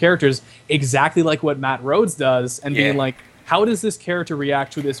with other characters, exactly like what Matt Rhodes does, and being like, how does this character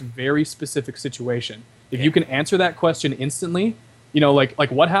react to this very specific situation? If you can answer that question instantly,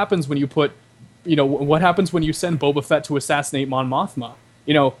 like what happens when you put, what happens when you send Boba Fett to assassinate Mon Mothma?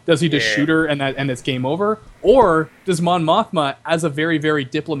 Does he just shoot her and it's game over? Or does Mon Mothma, as a very, very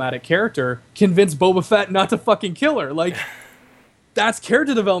diplomatic character, convince Boba Fett not to fucking kill her? Like, that's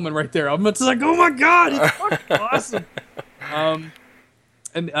character development right there. I'm just like, oh my god, it's fucking awesome.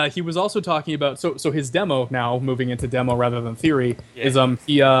 And he was also talking about so his demo, now moving into demo rather than theory, is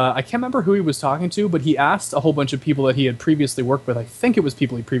he I can't remember who he was talking to, but he asked a whole bunch of people that he had previously worked with. I think it was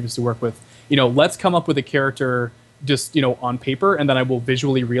people he previously worked with. Let's come up with a character just on paper, and then I will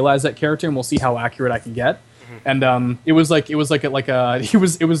visually realize that character, and we'll see how accurate I can get. And it was kind of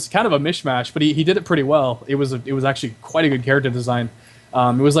a mishmash, but he did it pretty well. It was actually quite a good character design.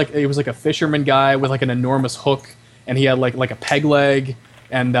 It was like a fisherman guy with like an enormous hook, and he had like a peg leg,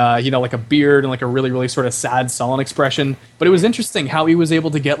 and like a beard, and like a really, really sort of sad, sullen expression. But it was interesting how he was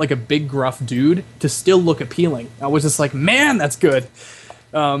able to get like a big gruff dude to still look appealing. I was just like, man, that's good.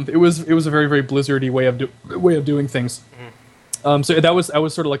 It was a very, very Blizzardy way of doing things. So that was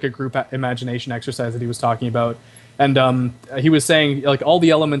sort of like a group imagination exercise that he was talking about, and he was saying like all the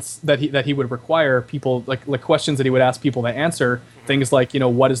elements that he would require people, like questions that he would ask people to answer, things like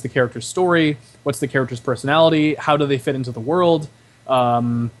what is the character's story, what's the character's personality, how do they fit into the world,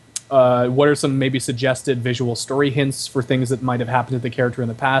 what are some maybe suggested visual story hints for things that might have happened to the character in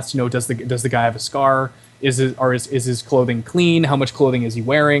the past. Does the guy have a scar? Is his clothing clean? How much clothing is he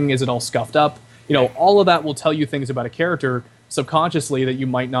wearing? Is it all scuffed up? All of that will tell you things about a character subconsciously that you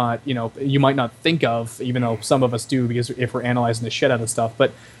might not think of, even though some of us do, because if we're analyzing the shit out of stuff.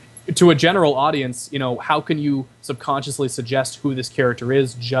 But to a general audience, how can you subconsciously suggest who this character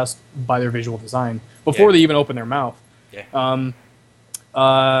is just by their visual design before they even open their mouth?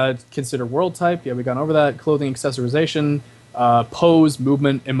 Consider world type. Yeah, we gone over that. Clothing accessorization. Pose,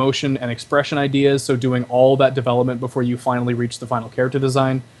 movement, emotion, and expression ideas. So doing all that development before you finally reach the final character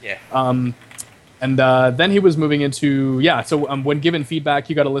design. And then he was moving into when given feedback,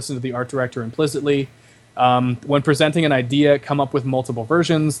 you got to listen to the art director implicitly. When presenting an idea, come up with multiple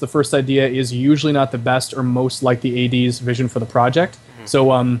versions. The first idea is usually not the best or most like the AD's vision for the project.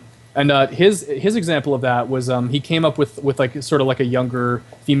 So his example of that was he came up with like sort of like a younger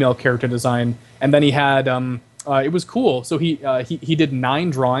female character design, and then he had it was cool. So he did 9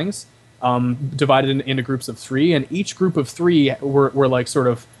 drawings, divided into groups of 3, and each group of 3 were like sort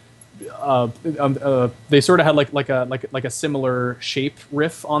of they sort of had like a similar shape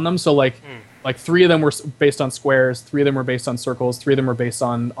riff on them. So like 3 of them were based on squares, 3 of them were based on circles, 3 of them were based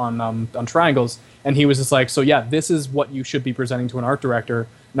on triangles. And he was just like, so yeah, this is what you should be presenting to an art director,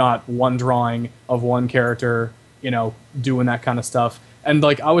 not one drawing of one character, doing that kind of stuff. And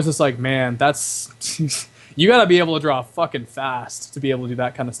like I was just like, man, that's you got to be able to draw fucking fast to be able to do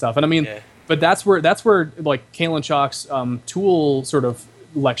that kind of stuff. And I mean, but that's where like Kalen Chalk's tool sort of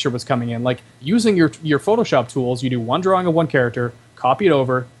lecture was coming in. Like using your Photoshop tools, you do one drawing of one character, copy it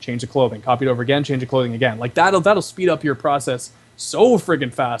over, change the clothing, copy it over again, change the clothing again. Like that'll speed up your process so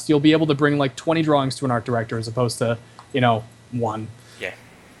friggin' fast. You'll be able to bring like 20 drawings to an art director as opposed to 1.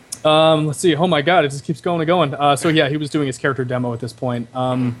 Let's see. Oh my god, it just keeps going and going. So yeah, he was doing his character demo at this point.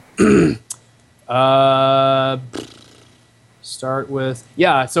 Start with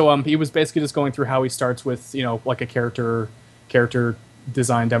so he was basically just going through how he starts with like a character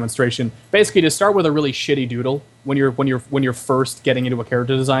design demonstration. Basically, to start with a really shitty doodle when you're first getting into a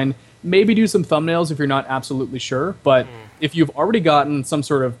character design. Maybe do some thumbnails if you're not absolutely sure, but if you've already gotten some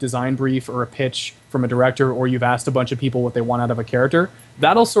sort of design brief or a pitch from a director, or you've asked a bunch of people what they want out of a character,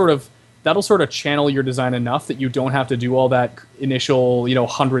 that'll sort of channel your design enough that you don't have to do all that initial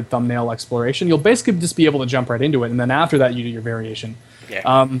 100 thumbnail exploration. You'll basically just be able to jump right into it, and then after that you do your variation.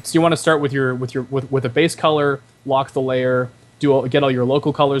 So you want to start with with a base color, lock the layer, get all your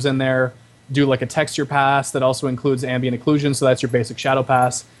local colors in there, do like a texture pass that also includes ambient occlusion, so that's your basic shadow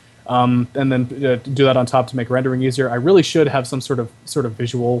pass, and then do that on top to make rendering easier. I really should have some sort of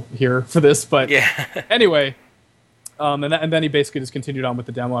visual here for this, but anyway. And then he basically just continued on with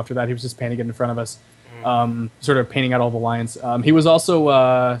the demo after that. He was just painting it in front of us, sort of painting out all the lines. He was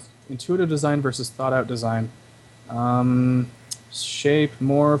also intuitive design versus thought-out design. Shape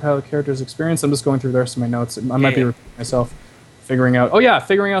more of how the character is experienced. I'm just going through the rest of my notes. I might be repeating myself. Figuring out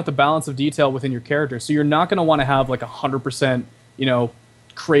the balance of detail within your character. So you're not going to want to have like 100%,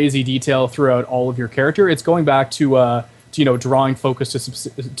 crazy detail throughout all of your character. It's going back to drawing focus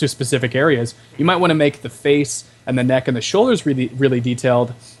to specific areas. You might want to make the face and the neck and the shoulders really, really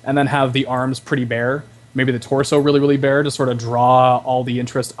detailed, and then have the arms pretty bare, maybe the torso really bare to sort of draw all the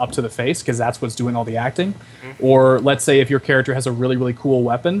interest up to the face because that's what's doing all the acting. Or let's say if your character has a really cool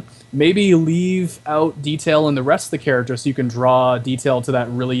weapon, maybe leave out detail in the rest of the character so you can draw detail to that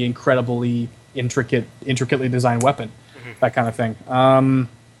really incredibly intricately designed weapon, that kind of thing.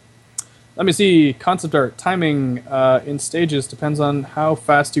 Let me see. Concept art timing in stages depends on how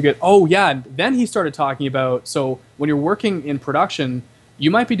fast you get. Oh yeah, then he started talking about, so when you're working in production, you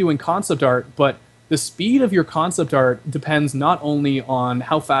might be doing concept art, but the speed of your concept art depends not only on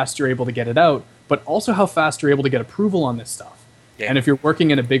how fast you're able to get it out, but also how fast you're able to get approval on this stuff. Yeah. And if you're working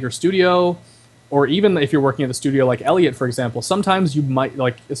in a bigger studio, or even if you're working at a studio like Elliot, for example, sometimes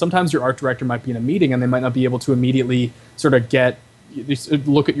sometimes your art director might be in a meeting and they might not be able to immediately sort of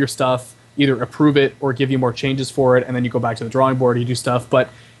look at your stuff, either approve it or give you more changes for it, and then you go back to the drawing board, you do stuff. But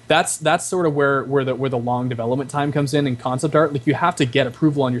that's sort of where the long development time comes in concept art. Like, you have to get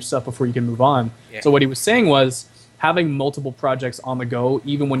approval on your stuff before you can move on. Yeah. So what he was saying was having multiple projects on the go,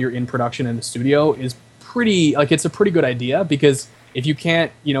 even when you're in production in the studio, is it's a pretty good idea, because if you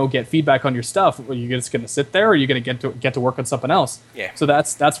can't, get feedback on your stuff, well, you're just going to sit there, or you're going to get to work on something else. Yeah. So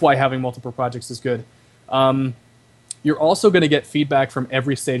that's why having multiple projects is good. You're also going to get feedback from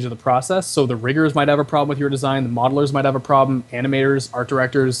every stage of the process. So the riggers might have a problem with your design, the modelers might have a problem, animators, art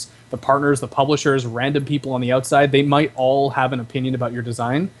directors, the partners, the publishers, random people on the outside, they might all have an opinion about your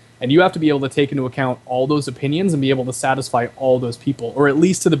design. And you have to be able to take into account all those opinions and be able to satisfy all those people, or at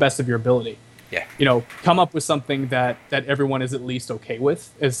least to the best of your ability. Yeah. Come up with something that everyone is at least okay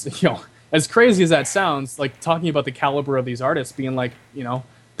with. As crazy as that sounds, like talking about the caliber of these artists, being like,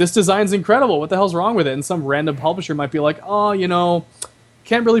 this design's incredible, what the hell's wrong with it? And some random publisher might be like, oh,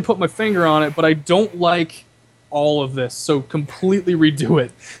 can't really put my finger on it, but I don't like all of this, so completely redo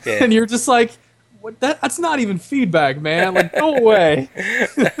it. Yeah. And you're just like, what? That's not even feedback, man. Like, go away.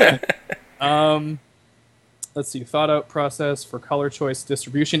 Let's see, thought out process for color choice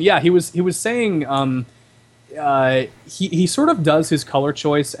distribution. Yeah, he was saying he sort of does his color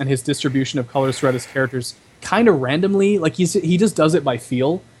choice and his distribution of colors throughout his characters kind of randomly. Like, he just does it by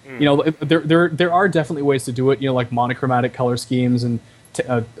feel. There are definitely ways to do it. Like monochromatic color schemes and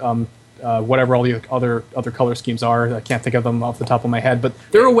whatever all the other color schemes are. I can't think of them off the top of my head, but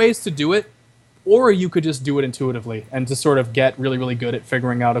there are ways to do it. Or you could just do it intuitively and just sort of get really good at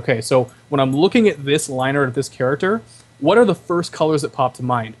figuring out, okay, so when I'm looking at this line art of this character, what are the first colors that pop to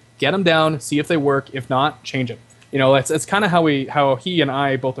mind? Get them down, see if they work. If not, change them. It's kind of how he and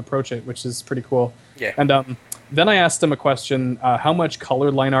I both approach it, which is pretty cool. Yeah. And then I asked him a question: how much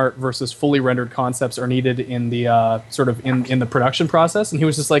colored line art versus fully rendered concepts are needed in the sort of in the production process? And he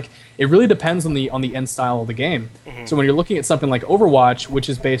was just like, it really depends on the end style of the game. Mm-hmm. So when you're looking at something like Overwatch, which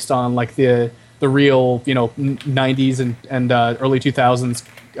is based on like the real 90s and early 2000s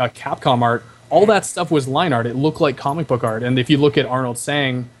Capcom art, all that stuff was line art. It looked like comic book art. And if you look at Arnold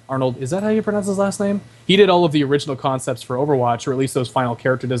Sang, is that how you pronounce his last name? He did all of the original concepts for Overwatch, or at least those final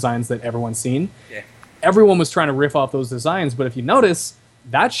character designs that everyone's seen. Yeah. Everyone was trying to riff off those designs, but if you notice,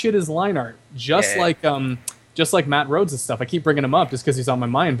 that shit is line art. Just like Matt Rhodes' stuff. I keep bringing him up just because he's on my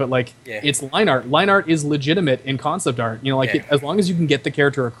mind, but it's line art. Line art is legitimate in concept art. As long as you can get the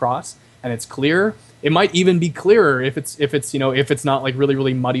character across and it's clear. It might even be clearer if it's not like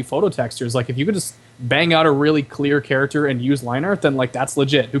really muddy photo textures. Like, if you could just bang out a really clear character and use line art, then like that's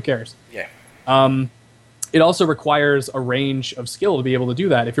legit. Who cares? Yeah. It also requires a range of skill to be able to do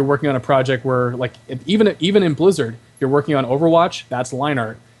that. If you're working on a project where, like, even in Blizzard, if you're working on Overwatch, that's line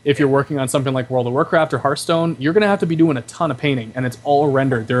art. If you're working on something like World of Warcraft or Hearthstone, you're going to have to be doing a ton of painting, and it's all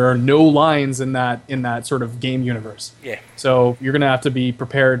rendered. There are no lines in that sort of game universe. Yeah. So you're going to have to be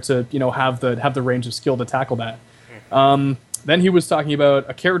prepared to have the range of skill to tackle that. Then he was talking about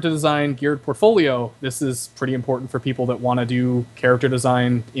a character design geared portfolio. This is pretty important for people that want to do character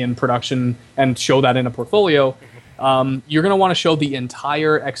design in production and show that in a portfolio. You're going to want to show the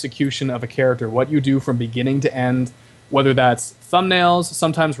entire execution of a character, what you do from beginning to end, whether that's thumbnails,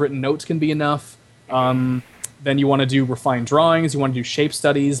 sometimes written notes can be enough. Then you want to do refined drawings, you want to do shape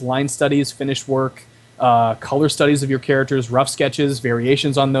studies, line studies, finished work, color studies of your characters, rough sketches,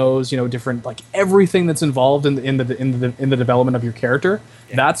 variations on those, different, like, everything that's involved in the development of your character.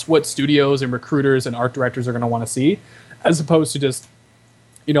 Yeah. That's what studios and recruiters and art directors are going to want to see, as opposed to just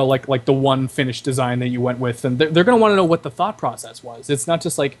like the one finished design that you went with. And they're going to want to know what the thought process was. It's not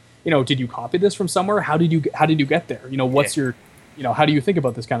just like, did you copy this from somewhere? How did you get there? What's your, how do you think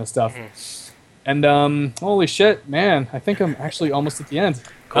about this kind of stuff? Mm-hmm. And holy shit, man, I think I'm actually almost at the end.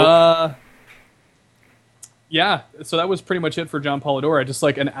 Cool. Yeah, so that was pretty much it for John Polidori. Just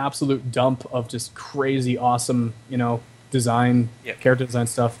like an absolute dump of just crazy, awesome, design, character design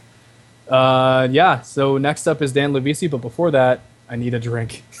stuff. Yeah. So next up is Dan Levisi, but before that, I need a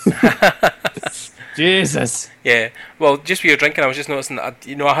drink. Jesus. Yeah. Well, just while you're drinking, I was just noticing that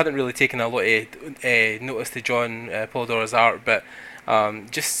I hadn't really taken a lot of notice to John Polidora's art, but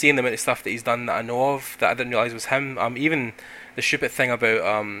just seeing the amount of stuff that he's done that I know of that I didn't realize was him. Even the stupid thing about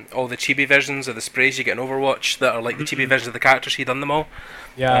all the chibi versions of the sprays you get in Overwatch that are like the chibi versions of the characters. He done them all.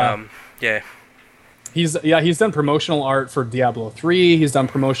 Yeah. Yeah. He's done promotional art for Diablo 3, he's done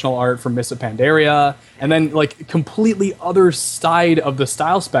promotional art for Mists of Pandaria, and then like completely other side of the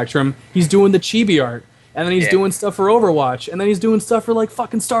style spectrum, he's doing the chibi art. And then he's doing stuff for Overwatch, and then he's doing stuff for like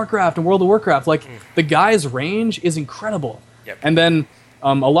fucking StarCraft and World of Warcraft. Like the guy's range is incredible. Yep. And then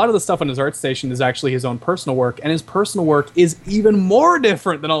a lot of the stuff on his art station is actually his own personal work, and his personal work is even more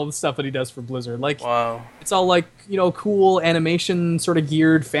different than all the stuff that he does for Blizzard. Like, wow. It's all like, cool animation sort of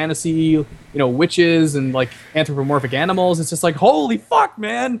geared fantasy, witches and like anthropomorphic animals. It's just like, holy fuck,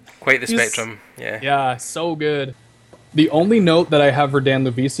 man! Quite the spectrum. Yeah. Yeah, so good. The only note that I have for Dan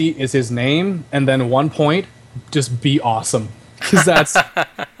Levisi is his name, and then one point, just be awesome, because that's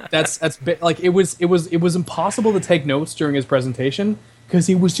like it was impossible to take notes during his presentation because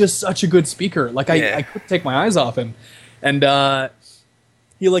he was just such a good speaker. Like I couldn't take my eyes off him, and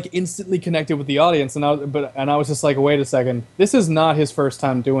he like instantly connected with the audience, and I was just like, wait a second, this is not his first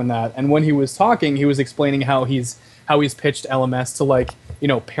time doing that. And when he was talking, he was explaining how he's pitched LMS to like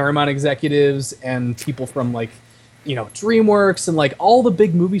Paramount executives and people from like DreamWorks and like all the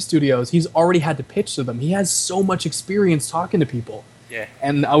big movie studios. He's already had to pitch to them. He has so much experience talking to people. Yeah.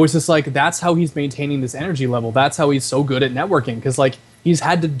 And I was just like, that's how he's maintaining this energy level. That's how he's so good at networking, because like he's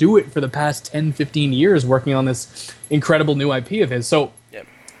had to do it for the past 10, 15 years working on this incredible new IP of his. So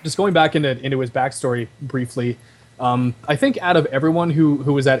just going back into his backstory briefly, I think out of everyone who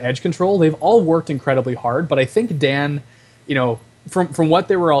was at Edge Control, they've all worked incredibly hard, but I think Dan, from what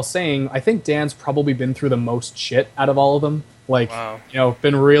they were all saying, I think Dan's probably been through the most shit out of all of them. Like, wow.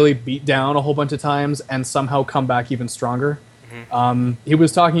 Been really beat down a whole bunch of times and somehow come back even stronger. He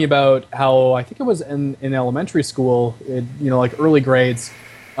was talking about how, I think it was in elementary school, like early grades,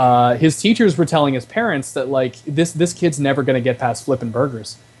 his teachers were telling his parents that like this kid's never going to get past flipping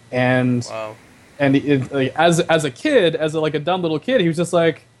burgers. And wow. And as a kid, as a dumb little kid, he was just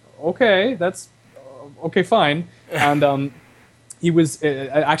like, okay, that's okay, fine. And he was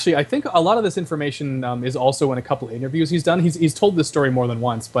actually, I think a lot of this information is also in a couple of interviews he's done. He's told this story more than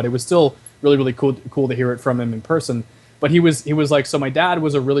once, but it was still really, really cool to hear it from him in person. But he was like, so my dad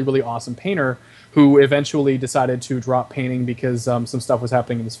was a really, really awesome painter who eventually decided to drop painting because some stuff was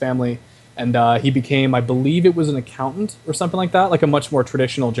happening in his family. And he became, I believe it was an accountant or something like that, like a much more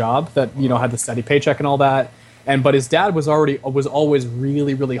traditional job that, had the steady paycheck and all that. But his dad was always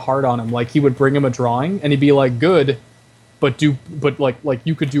really, really hard on him. Like he would bring him a drawing and he'd be like, good, but like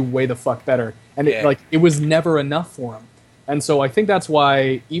you could do way the fuck better. And it was never enough for him. And so I think that's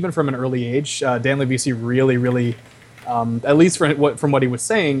why, even from an early age, Dan Levisi really, really, at least from what he was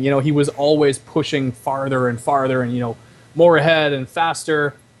saying, he was always pushing farther and farther and, more ahead and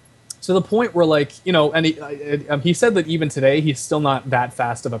faster, to the point where like, and he said that even today, he's still not that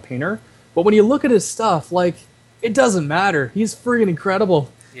fast of a painter. But when you look at his stuff, like, it doesn't matter. He's friggin'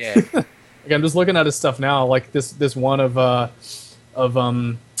 incredible. Yeah. Like, I'm just looking at his stuff now, like this one of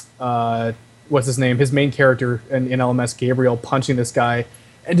what's his name? His main character in LMS, Gabriel, punching this guy.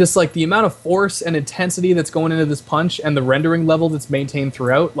 And just like the amount of force and intensity that's going into this punch and the rendering level that's maintained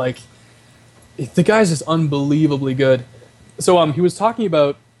throughout, like, the guy's just unbelievably good. So he was talking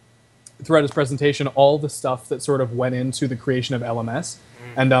about, throughout his presentation, all the stuff that sort of went into the creation of LMS,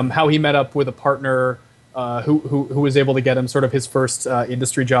 and how he met up with a partner who was able to get him sort of his first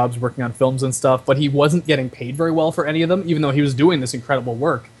industry jobs working on films and stuff, but he wasn't getting paid very well for any of them, even though he was doing this incredible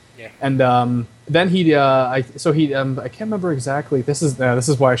work. Yeah. And then I can't remember exactly. This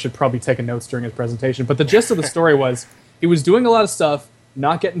is why I should probably take a notes during his presentation. But the gist of the story was he was doing a lot of stuff,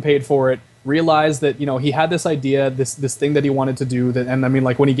 not getting paid for it. Realized that he had this idea, this thing that he wanted to do. And I mean,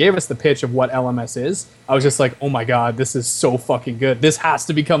 like when he gave us the pitch of what LMS is, I was just like, oh my god, this is so fucking good. This has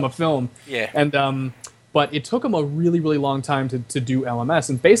to become a film. Yeah. And but it took him a really, really long time to do LMS.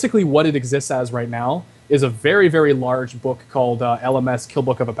 And basically, what it exists as right now is a very, very large book called LMS Kill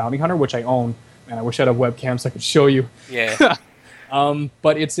Book of a Bounty Hunter, which I own. Man, I wish I had a webcam so I could show you. Yeah.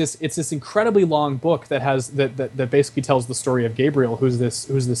 But it's this incredibly long book that has that basically tells the story of Gabriel, who's this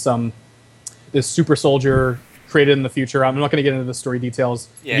super soldier created in the future. I'm not going to get into the story details.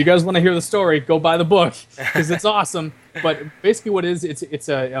 Yeah. If you guys want to hear the story, go buy the book because it's awesome. But basically, what it is, it's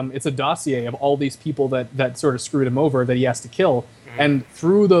a dossier of all these people that sort of screwed him over that he has to kill. Mm-hmm. And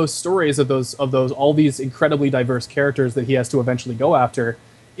through those stories of those all these incredibly diverse characters that he has to eventually go after,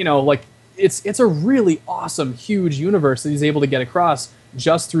 like it's a really awesome, huge universe that he's able to get across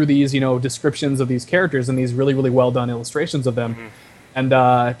just through these, descriptions of these characters and these really, really well done illustrations of them. And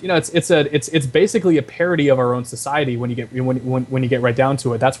it's basically a parody of our own society when you get right down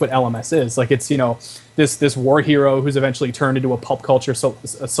to it. That's what LMS is. Like, it's this war hero who's eventually turned into a pulp culture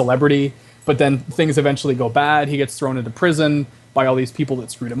a celebrity, but then things eventually go bad. He gets thrown into prison by all these people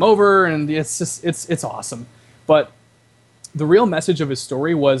that screwed him over, and it's awesome. But the real message of his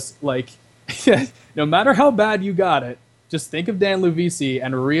story was like, no matter how bad you got it, just think of Dan Luvisi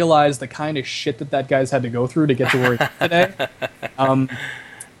and realize the kind of shit that guy's had to go through to get to where he is today.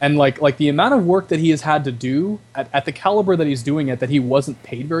 And like the amount of work that he has had to do at the caliber that he's doing it, that he wasn't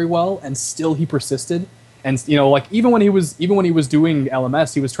paid very well, and still he persisted. And like even when he was doing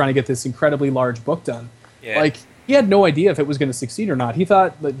LMS, he was trying to get this incredibly large book done. Yeah. Like, he had no idea if it was going to succeed or not. He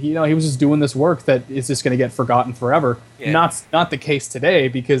thought that he was just doing this work that is just going to get forgotten forever. Yeah. Not the case today,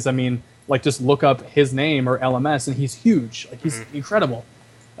 because I mean, like, just look up his name or LMS and he's huge. Like, he's incredible.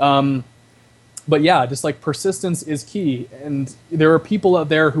 But yeah, just like persistence is key. And there are people out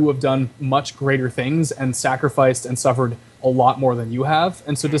there who have done much greater things and sacrificed and suffered a lot more than you have.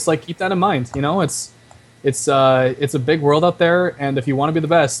 And so just like keep that in mind. It's a big world out there, and if you want to be the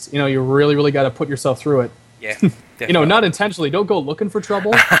best, you really, really got to put yourself through it. Yeah. Not intentionally. Don't go looking for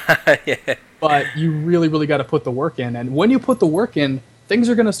trouble. Yeah. But you really, really got to put the work in. And when you put the work in, things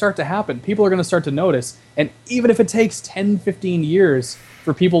are going to start to happen. People are going to start to notice. And even if it takes 10, 15 years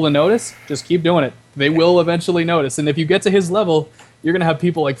for people to notice, just keep doing it. They will eventually notice. And if you get to his level, you're going to have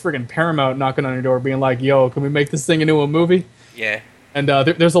people like friggin' Paramount knocking on your door being like, yo, can we make this thing into a movie? Yeah. And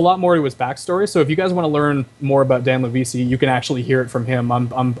there's a lot more to his backstory. So if you guys want to learn more about Dan Luvisi, you can actually hear it from him.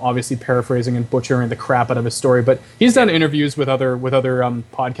 I'm obviously paraphrasing and butchering the crap out of his story, but he's done interviews with other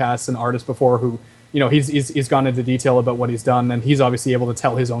podcasts and artists before who, he's gone into detail about what he's done, and he's obviously able to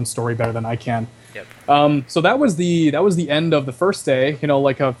tell his own story better than I can. Yep. So that was the end of the first day.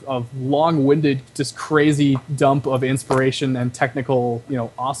 Like a long-winded, just crazy dump of inspiration and technical,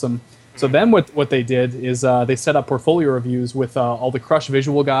 awesome. So then what they did is they set up portfolio reviews with all the Crush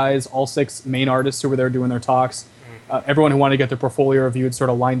Visual guys, all 6 main artists who were there doing their talks. Everyone who wanted to get their portfolio reviewed sort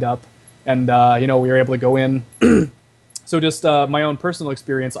of lined up. And, we were able to go in. So just my own personal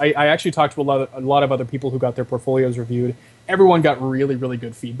experience, I actually talked to a lot of other people who got their portfolios reviewed. Everyone got really, really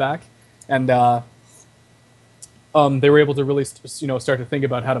good feedback. And they were able to really start to think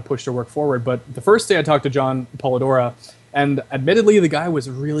about how to push their work forward. But the first day I talked to John Polidora, and admittedly, the guy was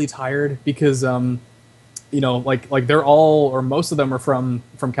really tired because, like they're all, or most of them are from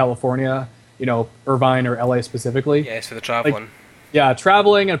California, Irvine or LA specifically. Yeah, so they're traveling. Like, yeah,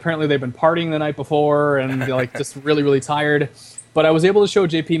 traveling, and apparently they've been partying the night before, and they're like just really, really tired. But I was able to show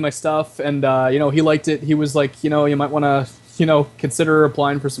JP my stuff, and he liked it. He was like, you might want to, consider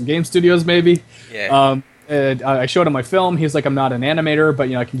applying for some game studios, maybe. Yeah. I showed him my film. He's like, I'm not an animator, but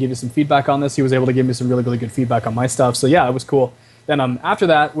I can give you some feedback on this. He was able to give me some really, really good feedback on my stuff. So yeah, it was cool. Then after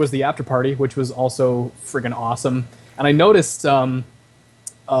that was the after party, which was also friggin' awesome. And I noticed, I'm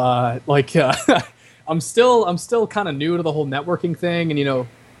still kind of new to the whole networking thing, and a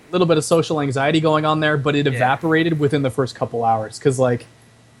little bit of social anxiety going on there. But it evaporated within the first couple hours, because like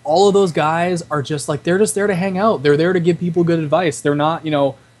all of those guys are just like, they're just there to hang out. They're there to give people good advice. They're not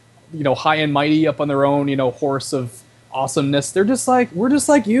high and mighty up on their own, horse of awesomeness. They're just like, we're just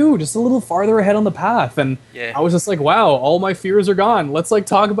like you, just a little farther ahead on the path. And I was just like, wow, all my fears are gone. Let's like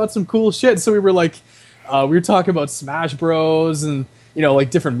talk about some cool shit. So we were like, we were talking about Smash Bros. And, like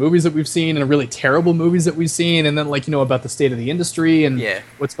different movies that we've seen and really terrible movies that we've seen. And then like, about the state of the industry and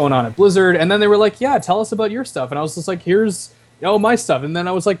what's going on at Blizzard. And then they were like, yeah, tell us about your stuff. And I was just like, here's, my stuff. And then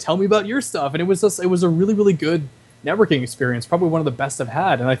I was like, tell me about your stuff. And it was a really, really good networking experience, probably one of the best I've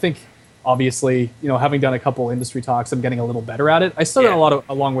had. And I think, obviously, having done a couple industry talks, I'm getting a little better at it. I still got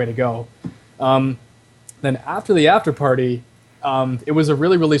a long way to go. Then after the after party, it was a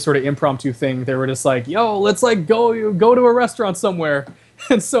really, really sort of impromptu thing. They were just like, yo, let's like go to a restaurant somewhere.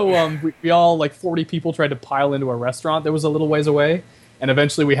 And so we all, like 40 people, tried to pile into a restaurant that was a little ways away. And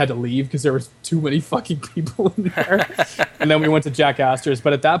eventually we had to leave because there was too many fucking people in there. And then we went to Jack Astor's.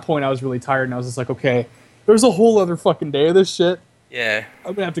 But at that point, I was really tired, and I was just like, okay, there's a whole other fucking day of this shit. Yeah.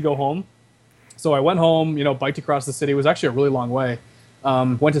 I'm going to have to go home. So I went home, biked across the city. It was actually a really long way.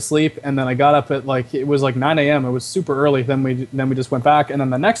 Went to sleep, and then I got up at it was like 9 a.m. It was super early. Then we just went back. And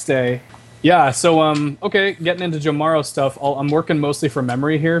then the next day, okay, getting into Joe Morrow stuff. I'm working mostly from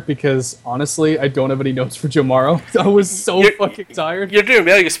memory here because, honestly, I don't have any notes for Joe Morrow. I was so fucking tired. You're doing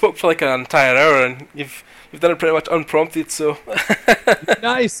well. You spoke for like an entire hour, and you've done it pretty much unprompted, so...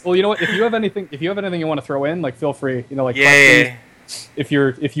 Nice. Well, you know what? If you have anything you want to throw in, like, feel free. Yeah. if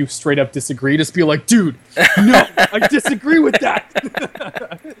you straight up disagree, just be like, dude, no, I disagree with that.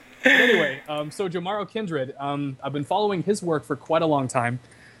 Anyway, so Jomaro Kindred, I've been following his work for quite a long time.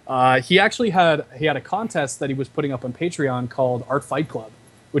 He actually had a contest that he was putting up on Patreon called Art Fight Club,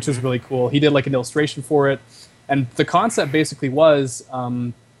 which was really cool. He did like an illustration for it, and the concept basically was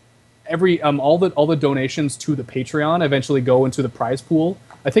all the donations to the Patreon eventually go into the prize pool.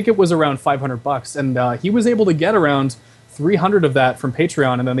 I think it was around $500, and he was able to get around 300 of that from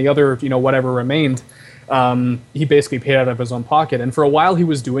Patreon, and then the other, whatever remained, he basically paid out of his own pocket. And for a while he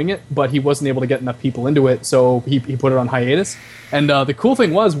was doing it, but he wasn't able to get enough people into it, so he put it on hiatus. And the cool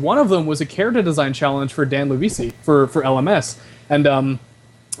thing was, one of them was a character design challenge for Dan Lovisi for LMS. And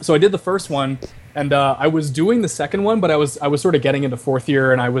so I did the first one, and I was doing the second one, but I was sort of getting into fourth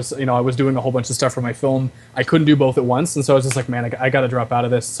year, and I was doing a whole bunch of stuff for my film. I couldn't do both at once, and so I was just like, man, I got to drop out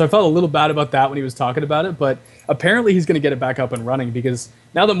of this. So I felt a little bad about that when he was talking about it, but apparently he's going to get it back up and running, because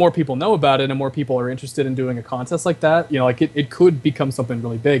now that more people know about it and more people are interested in doing a contest like that, it could become something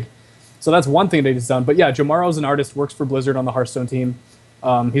really big. So that's one thing that he's done. But yeah, Jomaro's an artist, works for Blizzard on the Hearthstone team.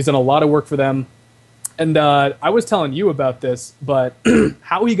 He's done a lot of work for them. And I was telling you about this, but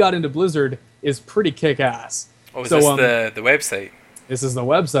how he got into Blizzard is pretty kick-ass. Oh, is this the website? This is the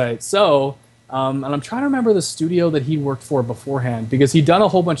website. So, and I'm trying to remember the studio that he worked for beforehand, because he'd done a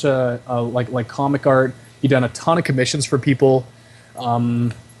whole bunch of like comic art. He'd done a ton of commissions for people.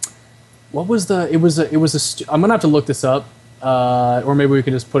 What was the? It was I'm gonna have to look this up, or maybe we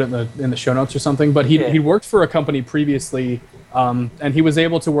can just put it in the show notes or something. But he worked for a company previously, and he was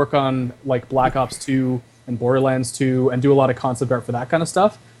able to work on like Black Ops 2 and Borderlands 2 and do a lot of concept art for that kind of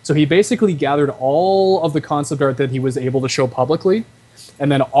stuff. So he basically gathered all of the concept art that he was able to show publicly,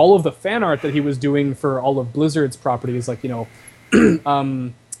 and then all of the fan art that he was doing for all of Blizzard's properties, like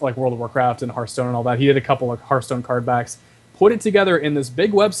like World of Warcraft and Hearthstone and all that. He did a couple of Hearthstone card backs, put it together in this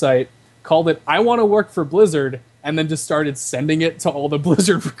big website, called it "I Want to Work for Blizzard," and then just started sending it to all the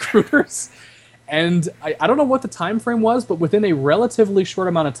Blizzard recruiters. And I don't know what the time frame was, but within a relatively short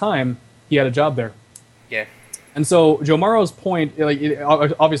amount of time, he had a job there. Yeah. And so Jomaro's point,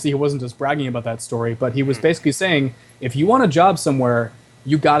 obviously he wasn't just bragging about that story, but he was basically saying, if you want a job somewhere,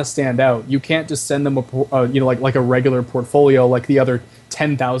 you got to stand out. You can't just send them like a regular portfolio, like the other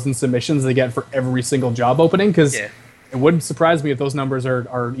 10,000 submissions they get for every single job opening, because it wouldn't surprise me if those numbers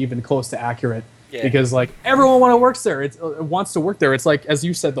are even close to accurate. Yeah. Because like everyone wants to work there. It's like, as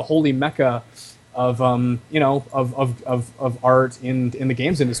you said, the holy mecca of of art in the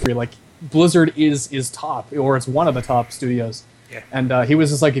games industry. Like Blizzard is top, or it's one of the top studios. Yeah. And he was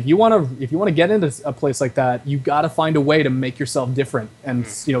just like, if you want to get into a place like that, you got to find a way to make yourself different and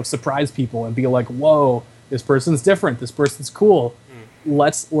surprise people and be like, whoa, this person's different, this person's cool.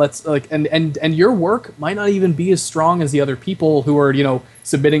 Let's like and your work might not even be as strong as the other people who are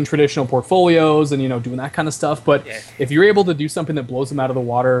submitting traditional portfolios and doing that kind of stuff. But if you're able to do something that blows them out of the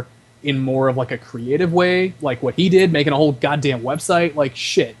water in more of like a creative way, like what he did, making a whole goddamn website, like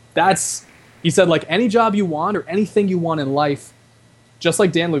shit. He said, like, any job you want or anything you want in life, just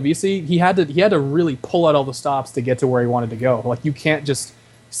like Dan Lovisi, he had to really pull out all the stops to get to where he wanted to go. Like, you can't just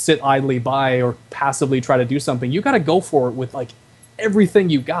sit idly by or passively try to do something. You got to go for it with like everything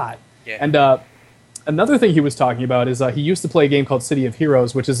you got. Yeah. And another thing he was talking about is he used to play a game called City of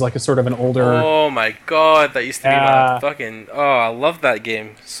Heroes, which is like a sort of an older. Oh my god, that used to be my fucking. Oh, I love that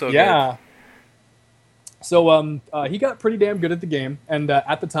game. So good. So he got pretty damn good at the game, and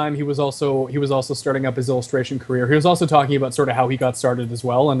at the time he was also starting up his illustration career. He was also talking about sort of how he got started as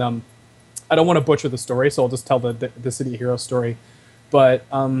well, and I don't want to butcher the story, so I'll just tell the City of Heroes story. But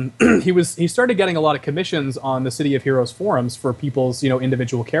he started getting a lot of commissions on the City of Heroes forums for people's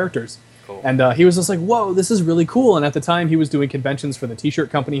individual characters. Cool. And he was just like, whoa, this is really cool. And at the time he was doing conventions for the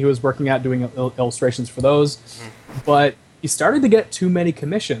t-shirt company he was working at, doing illustrations for those. But he started to get too many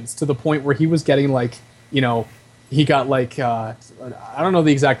commissions to the point where he was getting like, he got like, I don't know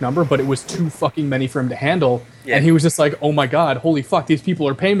the exact number, but it was too fucking many for him to handle. Yeah. And he was just like, oh my god, holy fuck, these people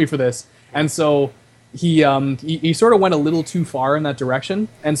are paying me for this. And so he sort of went a little too far in that direction.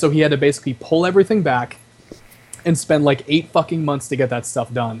 And so he had to basically pull everything back and spend like 8 fucking months to get that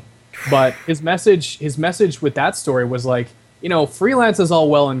stuff done. But his message with that story was like, freelance is all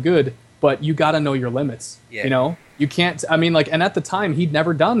well and good, but you got to know your limits. Yeah. You can't, and at the time he'd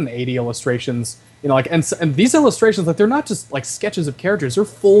never done 80 illustrations, and these illustrations, like, they're not just like sketches of characters, they're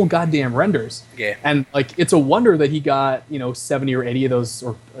full goddamn renders. Yeah. And like, it's a wonder that he got, 70 or 80 of those,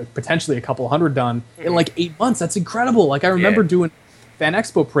 or potentially a couple hundred done in like 8 months. That's incredible. Like, I remember doing Fan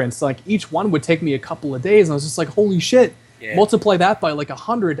Expo prints, like each one would take me a couple of days, and I was just like, holy shit. Yeah. Multiply that by like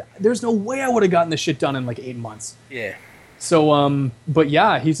 100. There's no way I would have gotten this shit done in like 8 months. Yeah. But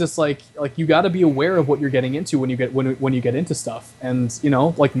yeah, he's just like you got to be aware of what you're getting into when you get into stuff, and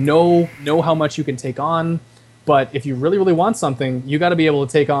like know how much you can take on. But if you really really want something, you got to be able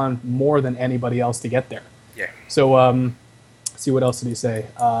to take on more than anybody else to get there. Yeah. So see what else did he say?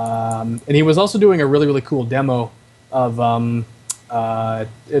 And he was also doing a really really cool demo of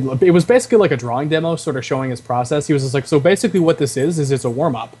it was basically like a drawing demo, sort of showing his process. He was just like, so basically what this is it's a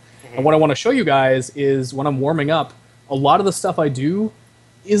warm up, and what I want to show you guys is when I'm warming up, a lot of the stuff I do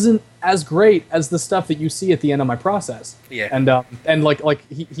isn't as great as the stuff that you see at the end of my process. Yeah. And like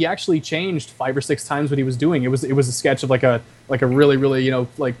he actually changed 5 or 6 times what he was doing. It was a sketch of like a really really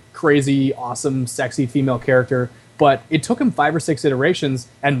like crazy awesome sexy female character, but it took him 5 or 6 iterations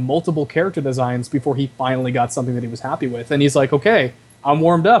and multiple character designs before he finally got something that he was happy with. And he's like, okay, I'm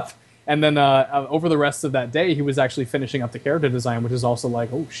warmed up. And then over the rest of that day, he was actually finishing up the character design, which is also like,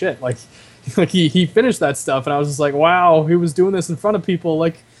 oh shit, like he finished that stuff, and I was just like, wow, he was doing this in front of people,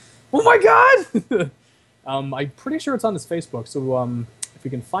 like, oh my god. I'm pretty sure it's on his Facebook, so if we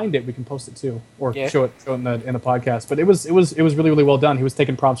can find it, we can post it too, or show it in the podcast. But it was really really well done. He was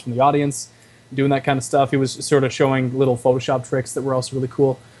taking prompts from the audience, doing that kind of stuff. He was sort of showing little Photoshop tricks that were also really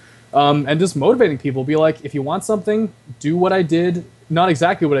cool, and just motivating people. Be like, if you want something, do what I did. Not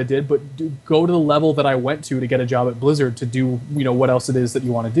exactly what I did, but go to the level that I went to get a job at Blizzard to do what else it is that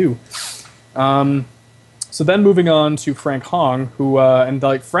you want to do. So then moving on to Frank Hong, who and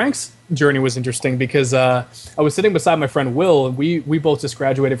like Frank's journey was interesting because I was sitting beside my friend Will, and we both just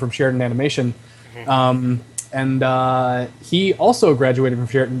graduated from Sheridan Animation, and he also graduated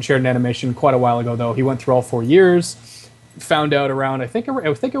from Sheridan Animation quite a while ago. Though he went through all 4 years. Found out around I think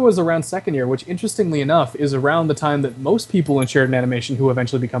it was around second year, which interestingly enough is around the time that most people in Sheridan Animation who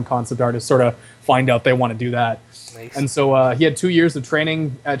eventually become concept artists sort of find out they want to do that. Nice. And so he had 2 years of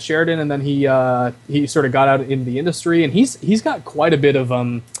training at Sheridan, and then he sort of got out in the industry, and he's got quite a bit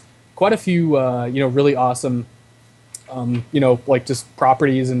of quite a few really awesome like just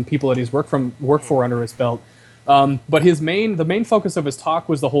properties and people that he's worked for under his belt. But the main focus of his talk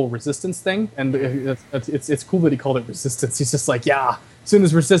was the whole resistance thing, and it's cool that he called it resistance. He's just like, yeah, as soon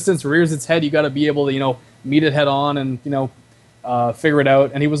as resistance rears its head, you got to be able to meet it head on and figure it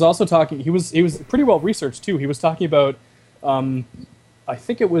out. And he was also talking. He was pretty well researched too. He was talking about I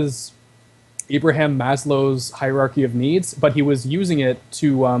think it was Abraham Maslow's hierarchy of needs, but he was using it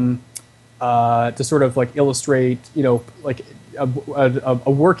to sort of like illustrate like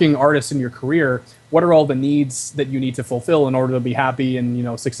a working artist in your career. What are all the needs that you need to fulfill in order to be happy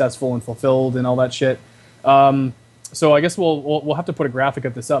and successful and fulfilled and all that shit? So I guess we'll have to put a graphic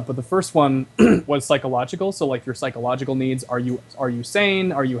of this up. But the first one was psychological. So like your psychological needs: are you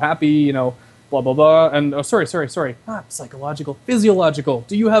sane? Are you happy? Blah blah blah. And sorry. Psychological, physiological.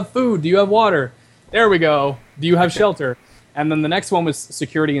 Do you have food? Do you have water? There we go. Do you have shelter? And then the next one was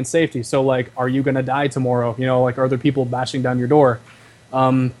security and safety. So like, are you gonna die tomorrow? Like, are there people bashing down your door?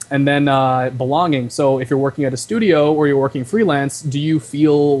 And then belonging. So if you're working at a studio or you're working freelance, do you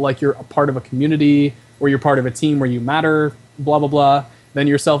feel like you're a part of a community or you're part of a team where you matter? Blah blah blah. Then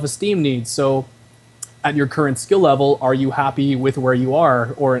your self-esteem needs. So at your current skill level, are you happy with where you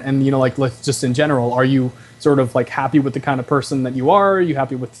are? Like just in general, are you sort of like happy with the kind of person that you are? Are you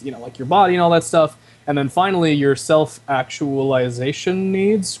happy with like your body and all that stuff? And then finally, your self-actualization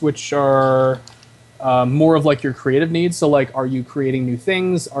needs, which are more of like your creative needs. So like, are you creating new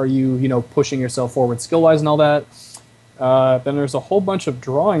things? Are you, pushing yourself forward skill-wise and all that? Then there's a whole bunch of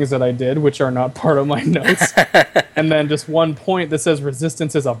drawings that I did, which are not part of my notes. And then just one point that says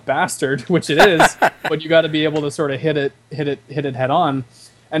resistance is a bastard, which it is, but you got to be able to sort of hit it head on.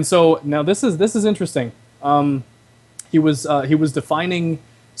 And so now this is interesting. He was defining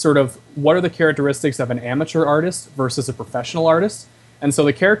sort of what are the characteristics of an amateur artist versus a professional artist. And so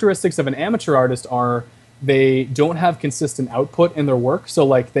the characteristics of an amateur artist are they don't have consistent output in their work. So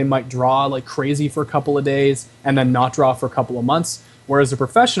like they might draw like crazy for a couple of days and then not draw for a couple of months. Whereas a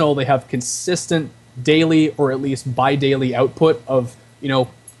professional, they have consistent daily or at least bi-daily output of,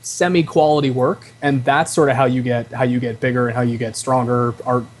 semi-quality work. And that's sort of how you get bigger and how you get stronger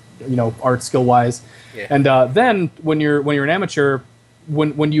art skill-wise. Yeah. And then when you're an amateur,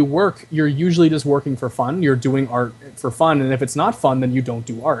 when you work, you're usually just working for fun. You're doing art for fun, and if it's not fun, then you don't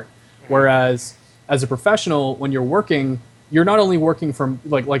do art. Whereas as a professional, when you're working, you're not only working for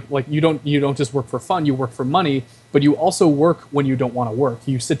like you don't just work for fun. You work for money, but you also work when you don't want to work.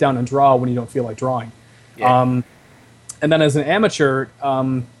 You sit down and draw when you don't feel like drawing. Yeah. And then as an amateur,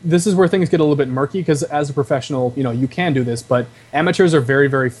 this is where things get a little bit murky because as a professional, you can do this, but amateurs are very,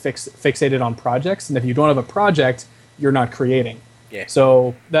 very fixated on projects, and if you don't have a project, you're not creating. Yeah.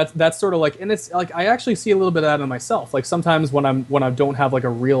 So that's sort of like, and it's like I actually see a little bit of that in myself. Like sometimes when I don't have like a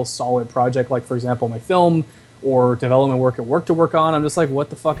real solid project, like for example my film or development work at work to work on, I'm just like, what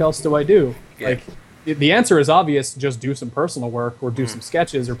the fuck else do I do? Yeah. Like the answer is obvious: just do some personal work or do some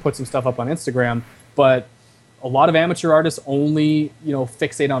sketches or put some stuff up on Instagram. But a lot of amateur artists only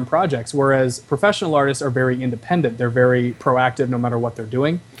fixate on projects, whereas professional artists are very independent. They're very proactive no matter what they're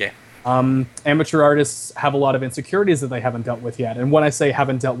doing. Yeah. Amateur artists have a lot of insecurities that they haven't dealt with yet. And when I say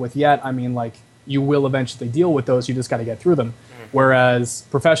haven't dealt with yet, I mean like you will eventually deal with those. You just got to get through them. Whereas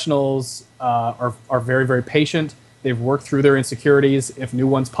professionals are very, very patient. They've worked through their insecurities. If new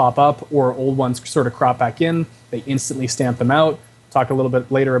ones pop up or old ones sort of crop back in, they instantly stamp them out. Talk a little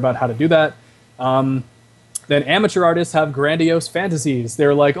bit later about how to do that. Then amateur artists have grandiose fantasies.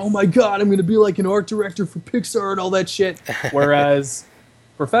 They're like, oh my God, I'm going to be like an art director for Pixar and all that shit. Whereas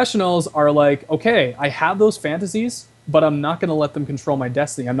professionals are like, okay, I have those fantasies, but I'm not going to let them control my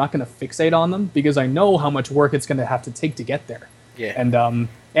destiny. I'm not going to fixate on them because I know how much work it's going to have to take to get there. Yeah. And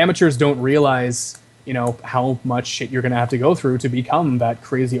amateurs don't realize, how much shit you're going to have to go through to become that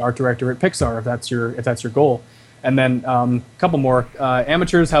crazy art director at Pixar, if that's your goal. And then a couple more.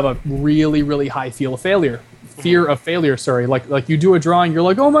 Amateurs have a really, really high fear of failure. Sorry, like you do a drawing, you're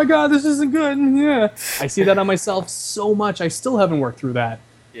like, oh my God, this isn't good. Yeah, I see that on myself so much. I still haven't worked through that.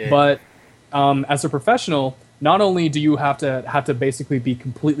 Yeah. But as a professional, not only do you have to basically be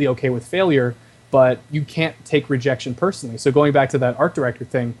completely okay with failure, but you can't take rejection personally. So going back to that art director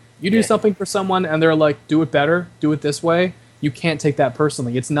thing, you do something for someone and they're like, do it better, do it this way. You can't take that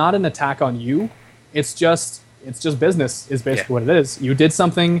personally. It's not an attack on you. It's just business is basically what it is. You did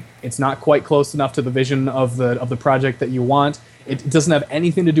something. It's not quite close enough to the vision of the project that you want. It doesn't have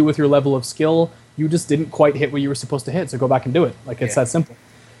anything to do with your level of skill. You just didn't quite hit what you were supposed to hit. So go back and do it. Like it's that simple.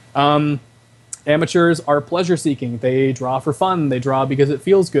 Amateurs are pleasure seeking. They draw for fun. They draw because it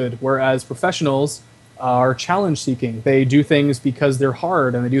feels good. Whereas professionals are challenge seeking. They do things because they're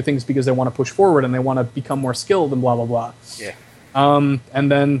hard, and they do things because they want to push forward and they want to become more skilled and blah blah blah. Yeah.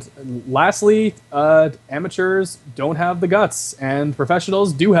 And then lastly, amateurs don't have the guts, and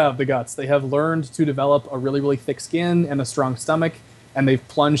professionals do have the guts. They have learned to develop a really, really thick skin and a strong stomach, and they've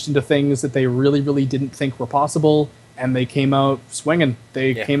plunged into things that they really, really didn't think were possible, and they came out swinging.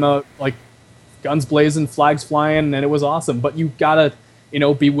 They came out like guns blazing, flags flying, and it was awesome. But you gotta,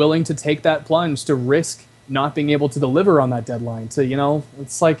 be willing to take that plunge, to risk not being able to deliver on that deadline. To,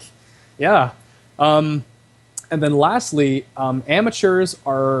 it's like, yeah. And then lastly, amateurs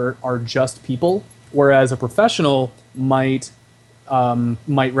are just people, whereas a professional might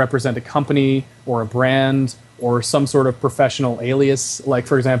represent a company or a brand or some sort of professional alias. Like,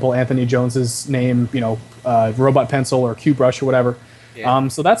 for example, Anthony Jones's name, Robot Pencil or QBrush or whatever. Yeah.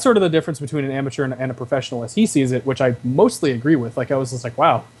 So that's sort of the difference between an amateur and a professional as he sees it, which I mostly agree with. Like, I was just like,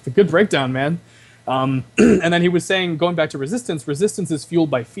 wow, it's a good breakdown, man. And then he was saying, going back to resistance is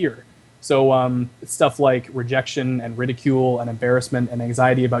fueled by fear. So stuff like rejection and ridicule and embarrassment and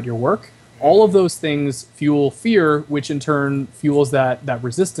anxiety about your work, all of those things fuel fear, which in turn fuels that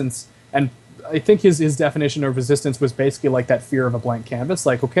resistance. And I think his definition of resistance was basically like that fear of a blank canvas.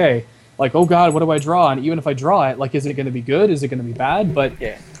 Like, okay, like, oh God, what do I draw? And even if I draw it, like, is it going to be good? Is it going to be bad? But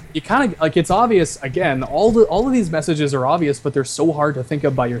you kind of, like, it's obvious, again, all of these messages are obvious, but they're so hard to think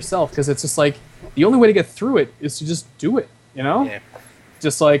of by yourself, because it's just like, the only way to get through it is to just do it, Yeah.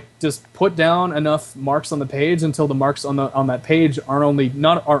 Just put down enough marks on the page until the marks on that page not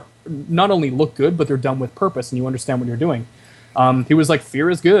only look good, but they're done with purpose and you understand what you're doing. He was like, fear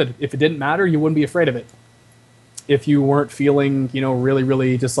is good. If it didn't matter, you wouldn't be afraid of it. If you weren't feeling, really,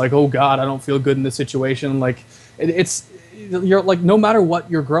 really just like, oh God, I don't feel good in this situation. Like you're like, no matter what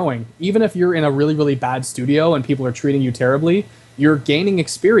you're growing, even if you're in a really, really bad studio and people are treating you terribly, you're gaining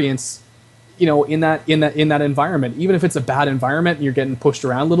experience in that environment. Even if it's a bad environment and you're getting pushed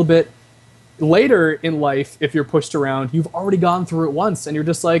around a little bit, later in life, if you're pushed around, you've already gone through it once and you're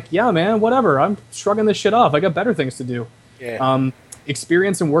just like, yeah, man, whatever. I'm shrugging this shit off. I got better things to do. Yeah.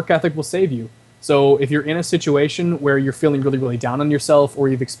 Experience and work ethic will save you. So if you're in a situation where you're feeling really, really down on yourself, or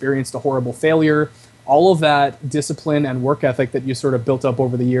you've experienced a horrible failure, all of that discipline and work ethic that you sort of built up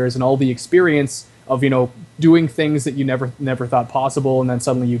over the years, and all the experience of, doing things that you never thought possible, and then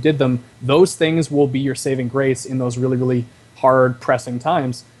suddenly you did them, those things will be your saving grace in those really, really hard, pressing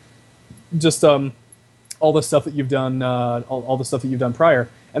times. Just all the stuff that you've done, all the stuff that you've done prior.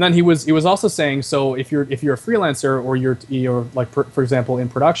 And then he was also saying, so if you're a freelancer, or you're like, for example, in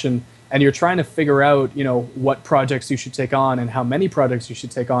production, and you're trying to figure out, what projects you should take on and how many projects you should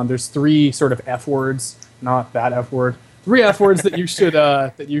take on, there's three sort of F words, not that F word, three F words that you should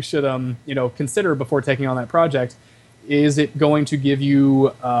consider before taking on that project. is it going to give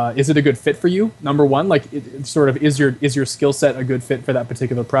you? Is it a good fit for you? Number one, like it sort of is your skill set a good fit for that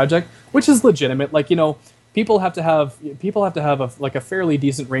particular project, which is legitimate. Like people have to have like a fairly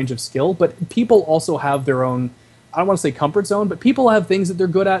decent range of skill, but people also have their own. I don't want to say comfort zone, but people have things that they're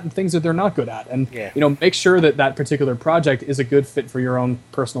good at and things that they're not good at, and make sure that that particular project is a good fit for your own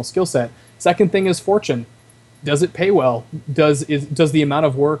personal skill set. Second thing is fortune. Does it pay well? Does the amount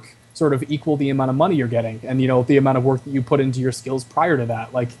of work sort of equal the amount of money you're getting, and the amount of work that you put into your skills prior to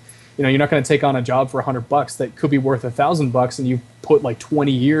that? Like, you're not going to take on a job for $100 that could be worth $1,000, and you put like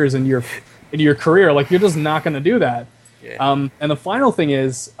 20 years in your career. Like, you're just not going to do that. Yeah. And the final thing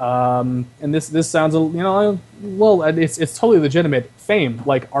is, and this sounds, well, it's totally legitimate. Fame.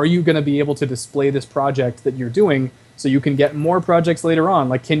 Like, are you going to be able to display this project that you're doing so you can get more projects later on?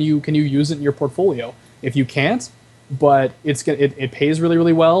 Like, can you use it in your portfolio? If you can't, but it pays really,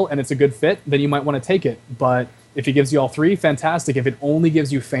 really well and it's a good fit, then you might want to take it. But if it gives you all three, fantastic. If it only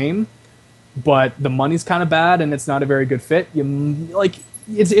gives you fame, but the money's kind of bad and it's not a very good fit,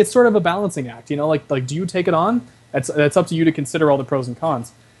 it's sort of a balancing act. Like do you take it on? That's up to you to consider all the pros and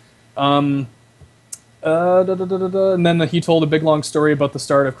cons. And then he told a big long story about the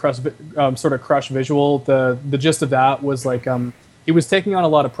start of Crush Visual. The gist of that was like he was taking on a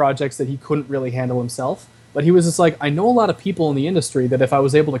lot of projects that he couldn't really handle himself. But he was just like, I know a lot of people in the industry that if I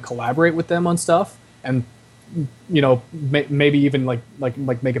was able to collaborate with them on stuff and maybe even like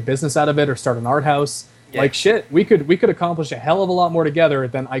make a business out of it or start an art house, like shit, we could accomplish a hell of a lot more together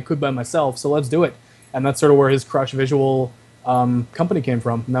than I could by myself. So let's do it. And that's sort of where his Crush Visual company came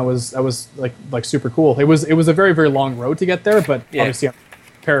from, and that was like super cool. It was a very, very long road to get there, but obviously I'm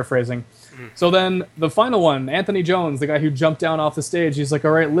paraphrasing. Mm-hmm. So then the final one, Anthony Jones, the guy who jumped down off the stage, he's like,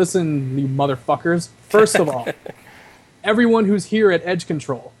 all right, listen, you motherfuckers. First of all, everyone who's here at Edge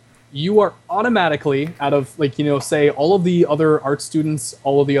Control, you are automatically, out of say all of the other art students,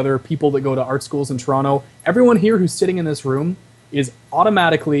 all of the other people that go to art schools in Toronto, everyone here who's sitting in this room is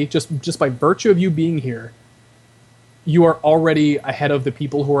automatically, just by virtue of you being here, you are already ahead of the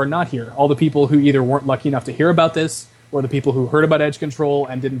people who are not here. All the people who either weren't lucky enough to hear about this, or the people who heard about Edge Control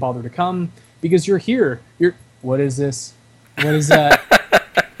and didn't bother to come, because you're here. What is this? What is that?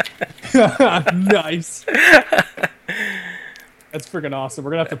 Nice. That's freaking awesome.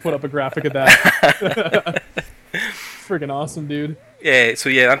 We're going to have to put up a graphic of that. Freaking awesome, dude. Yeah, so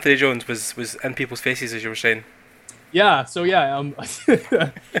Anthony Jones was in people's faces, as you were saying. Yeah, so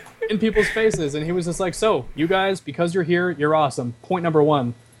in people's faces, and he was just like, so, you guys, because you're here, you're awesome. Point number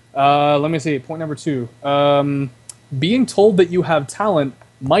one. Let me see, point number two. Being told that you have talent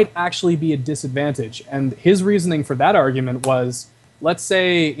might actually be a disadvantage. And his reasoning for that argument was, let's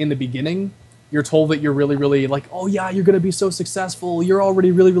say in the beginning, you're told that you're really, really like, oh yeah, you're going to be so successful, you're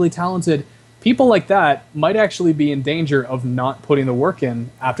already really, really talented. People like that might actually be in danger of not putting the work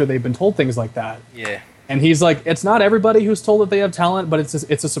in after they've been told things like that. Yeah. And he's like, it's not everybody who's told that they have talent, but it's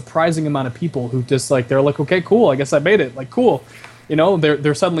a surprising amount of people who just like, they're like, okay, cool, I guess I made it. Like, cool.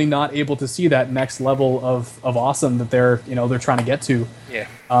 They're suddenly not able to see that next level of awesome that they're trying to get to. Yeah.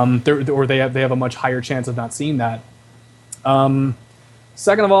 Or they have a much higher chance of not seeing that.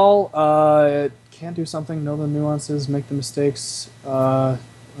 Second of all, can't do something, know the nuances, make the mistakes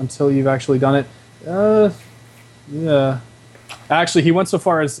until you've actually done it. Yeah. Actually, he went so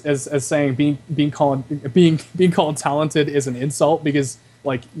far as saying being called talented is an insult, because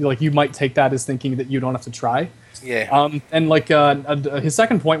like you might take that as thinking that you don't have to try. Yeah. And his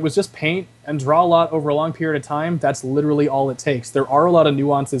second point was just paint and draw a lot over a long period of time. That's literally all it takes. There are a lot of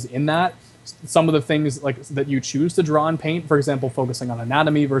nuances in that. Some of the things like that you choose to draw and paint, for example, focusing on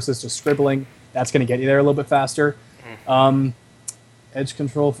anatomy versus just scribbling, that's going to get you there a little bit faster. Edge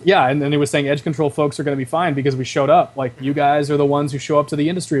Control, and then he was saying Edge Control folks are going to be fine because we showed up. Like, you guys are the ones who show up to the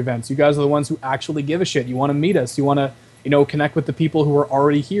industry events. You guys are the ones who actually give a shit. You want to meet us. You want to, connect with the people who are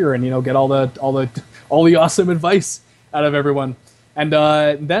already here and get all the awesome advice out of everyone. And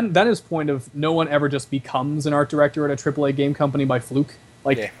then his point of no one ever just becomes an art director at a AAA game company by fluke.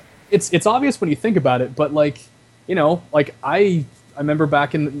 Like, it's obvious when you think about it, but I remember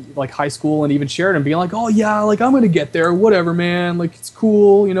back in like high school and even Sheridan being like, oh yeah, like I'm gonna get there, whatever, man, like it's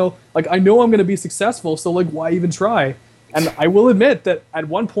cool, like I know I'm gonna be successful, so like why even try? And I will admit that at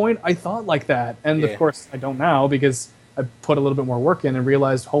one point I thought like that, and of course I don't now because I put a little bit more work in and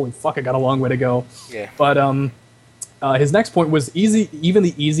realized, holy fuck, I got a long way to go. But his next point was even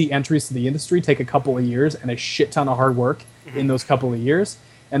the easy entries to the industry take a couple of years and a shit ton of hard work in those couple of years.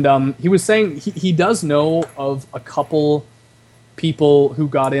 And he was saying he does know of a couple people who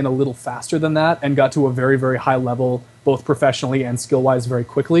got in a little faster than that and got to a very, very high level, both professionally and skill-wise, very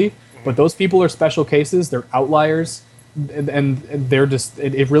quickly. But those people are special cases. They're outliers. and they're just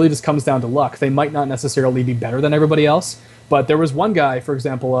it really just comes down to luck. They might not necessarily be better than everybody else, but there was one guy, for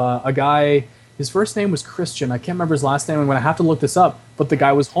example, a guy. His first name was Christian. I can't remember his last name. I'm going to have to look this up. But the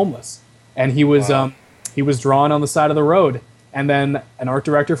guy was homeless, and he was drawn on the side of the road. And then an art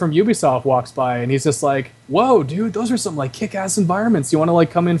director from Ubisoft walks by, and he's just like, "Whoa, dude, those are some like kick-ass environments. You want to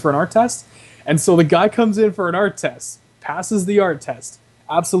like come in for an art test?" And so the guy comes in for an art test, passes the art test,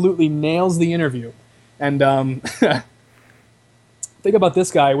 absolutely nails the interview. And thing about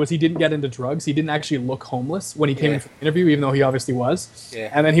this guy was he didn't get into drugs. He didn't actually look homeless when he came in for the interview, even though he obviously was.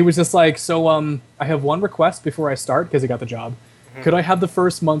 Yeah. And then he was just like, "So I have one request before I start," because he got the job. Mm-hmm. "Could I have the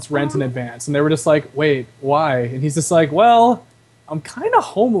first month's rent in advance?" And they were just like, "Wait, why?" And he's just like, "Well, I'm kind of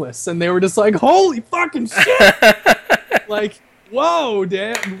homeless." And they were just like, "Holy fucking shit!" Like, whoa,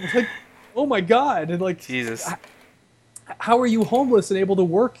 damn. Like, oh my God. And like, Jesus. How are you homeless and able to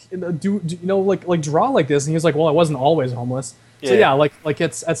work and do like draw like this? And he was like, "Well, I wasn't always homeless." Yeah. So yeah, like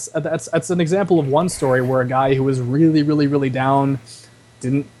that's an example of one story where a guy who was really, really, really down,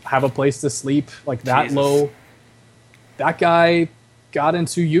 didn't have a place to sleep, like that Jesus. Low. That guy got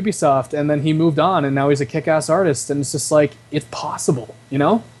into Ubisoft, and then he moved on, and now he's a kick-ass artist, and it's just like, it's possible, you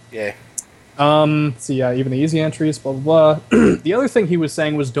know? Yeah. So yeah, even the easy entries, blah, blah, blah. The other thing he was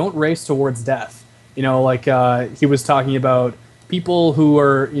saying was don't race towards death. You know, like he was talking about people who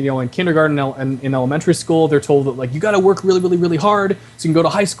are, you know, in kindergarten and in elementary school, they're told that like you got to work really, really, really hard so you can go to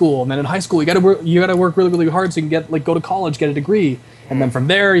high school, and then in high school you got to work really, really hard so you can get like go to college, get a degree, and then from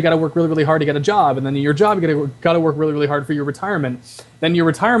there you got to work really, really hard to get a job, and then in your job you got to work really, really hard for your retirement. Then your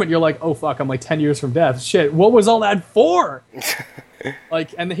retirement, you're like, oh fuck, I'm like 10 years from death. Shit, what was all that for?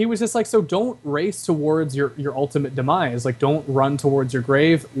 Like, and he was just like, so don't race towards your ultimate demise. Like, don't run towards your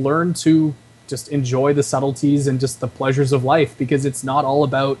grave. Learn to just enjoy the subtleties and just the pleasures of life, because it's not all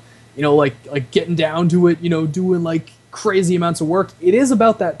about, you know, like getting down to it, you know, doing like crazy amounts of work. It is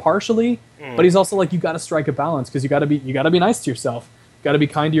about that partially, but he's also like, you got to strike a balance, because you got to be nice to yourself. You got to be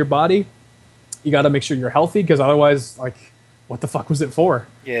kind to your body. You got to make sure you're healthy, because otherwise, like, what the fuck was it for?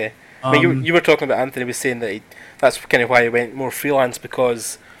 Yeah. I mean, you were talking about, Anthony was saying that that's kind of why he went more freelance,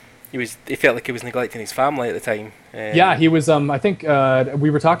 because he felt like he was neglecting his family at the time. Yeah, he was. I think we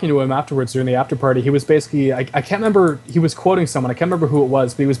were talking to him afterwards during the after party. He was basically, I can't remember. He was quoting someone. I can't remember who it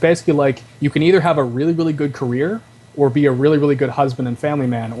was, but he was basically like, you can either have a really, really good career or be a really, really good husband and family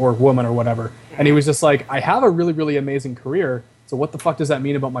man or woman or whatever. And he was just like, I have a really, really amazing career. So what the fuck does that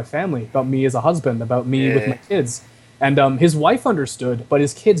mean about my family? About me as a husband? About me with my kids? And his wife understood, but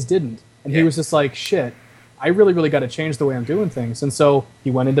his kids didn't. And he was just like, shit, I really, really got to change the way I'm doing things. And so he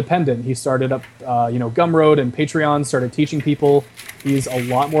went independent. He started up, Gumroad and Patreon, started teaching people. He's a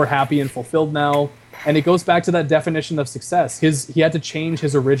lot more happy and fulfilled now. And it goes back to that definition of success. He had to change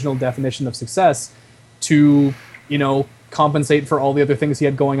his original definition of success to, you know, compensate for all the other things he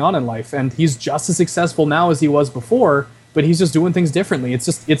had going on in life. And he's just as successful now as he was before, but he's just doing things differently. It's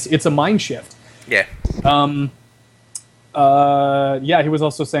just, it's a mind shift. Yeah. He was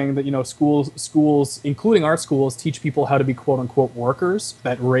also saying that, you know, schools, including art schools, teach people how to be quote unquote workers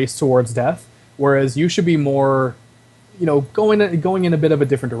that race towards death, whereas you should be more, you know, going in a bit of a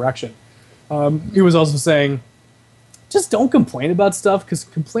different direction. He was also saying, just don't complain about stuff, because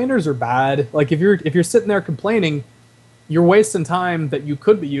complainers are bad. Like, if you're sitting there complaining, you're wasting time that you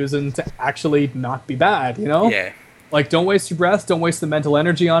could be using to actually not be bad, you know? Yeah. Like, don't waste your breath. Don't waste the mental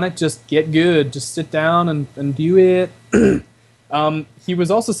energy on it. Just get good. Just sit down and do it. He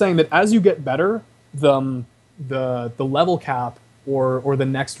was also saying that as you get better, the level cap or the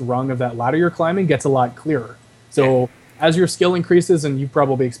next rung of that ladder you're climbing gets a lot clearer. So as your skill increases, and you've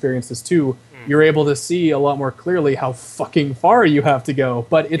probably experienced this too, you're able to see a lot more clearly how fucking far you have to go.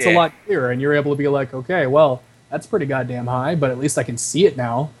 But it's a lot clearer, and you're able to be like, okay, well, that's pretty goddamn high, but at least I can see it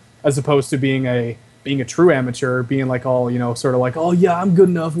now, as opposed to being a true amateur, being like all, you know, sort of like, oh yeah, I'm good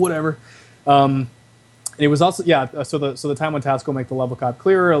enough, whatever. And it was also, so the time on task will make the level cap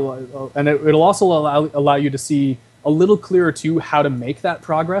clearer, and it'll also allow you to see a little clearer too how to make that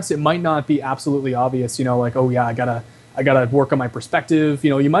progress. It might not be absolutely obvious, you know, like, oh yeah, I gotta work on my perspective.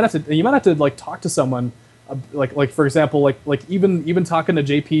 You know, you might have to like talk to someone, like for example, like even talking to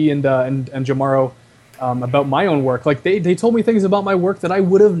JP and Jamaro about my own work. Like they told me things about my work that I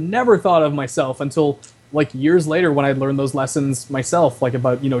would have never thought of myself until like years later, when I learned those lessons myself, like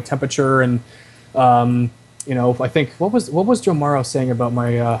about, you know, temperature and you know, I think what was Jamaro saying about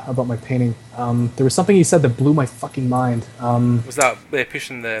my painting? There was something he said that blew my fucking mind. Was that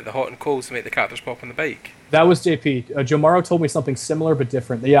pushing the hot and cold to make the characters pop on the bike? That was JP. Jamaro told me something similar but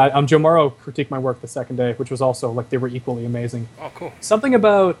different. Yeah, Jamaro critiqued my work the second day, which was also like they were equally amazing. Oh, cool. Something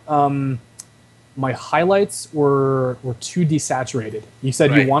about my highlights were too desaturated. You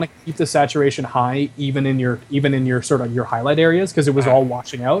said you Right. want to keep the saturation high even in your sort of your highlight areas because it was all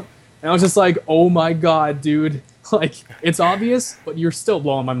washing out. And I was just like, oh my god, dude! Like it's obvious, but you're still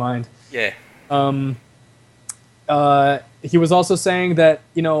blowing my mind. Yeah. He was also saying that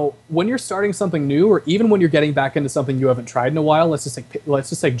when you're starting something new, or even when you're getting back into something you haven't tried in a while, let's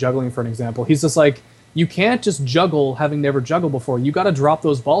just take juggling for an example. He's just like, you can't just juggle having never juggled before. You got to drop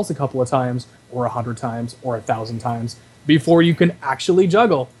those balls a couple of times, or 100 times, or 1,000 times before you can actually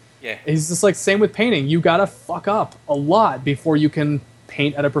juggle. Yeah. He's just like, same with painting. You got to fuck up a lot before you can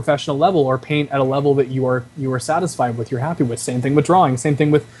paint at a professional level, or paint at a level that you are satisfied with, you're happy with. Same thing with drawing. Same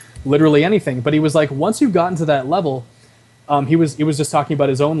thing with literally anything. But he was like, once you've gotten to that level, he was just talking about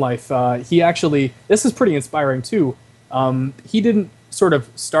his own life. He actually, this is pretty inspiring too. He didn't sort of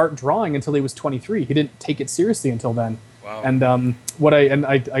start drawing until he was 23. He didn't take it seriously until then. Wow. And I'm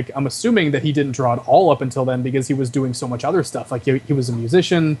assuming that he didn't draw it all up until then because he was doing so much other stuff. Like he was a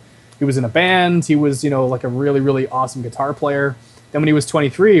musician, he was in a band, he was like a really, really awesome guitar player. Then when he was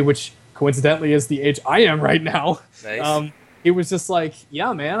 23, which coincidentally is the age I am right now, Nice. he was just like,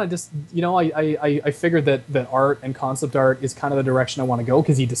 yeah, man, I just, I figured that art and concept art is kind of the direction I want to go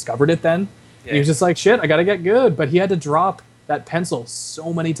because he discovered it then. Yeah. And he was just like, shit, I got to get good. But he had to drop that pencil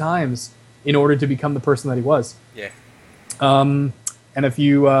so many times in order to become the person that he was. Yeah. And if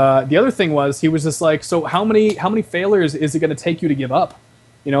you, the other thing was, he was just like, so how many failures is it going to take you to give up?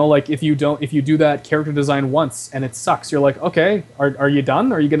 Like if you do that character design once and it sucks, you're like, okay, are you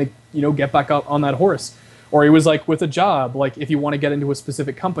done? Are you going to, get back up on that horse? Or he was like, with a job, like if you want to get into a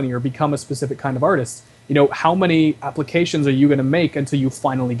specific company or become a specific kind of artist, how many applications are you going to make until you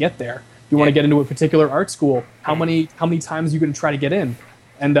finally get there? You want to get into a particular art school, how many times are you going to try to get in?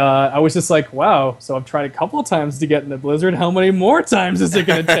 And I was just like, wow, so I've tried a couple of times to get into Blizzard. How many more times is it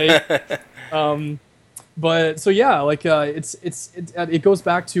going to take? But so yeah, like it goes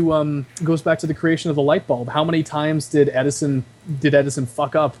back to the creation of the light bulb. How many times did Edison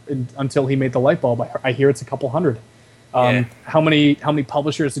fuck up until he made the light bulb? I hear it's a couple hundred. Yeah. How many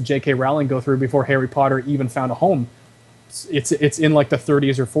publishers did J.K. Rowling go through before Harry Potter even found a home? It's in like the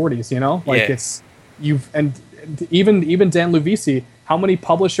 30s or 40s, like Yeah. it's even Dan Luvisi. How many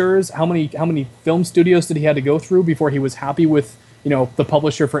publishers? How many film studios did he had to go through before he was happy with the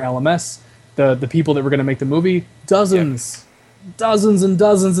publisher for LMS? The people that were going to make the movie, dozens and dozens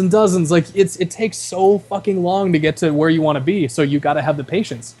and dozens. Like it takes so fucking long to get to where you want to be, so you got to have the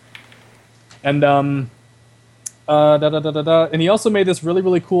patience. And and he also made this really,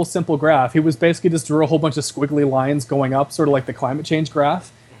 really cool simple graph. He was basically just drew a whole bunch of squiggly lines going up, sort of like the climate change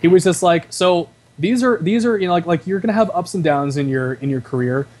graph. He was just like, so these are like you're gonna have ups and downs in your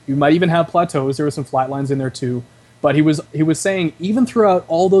career. You might even have plateaus. There were some flat lines in there too. But he was saying, even throughout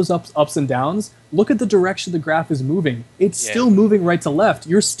all those ups and downs, look at the direction the graph is moving. It's still moving right to left.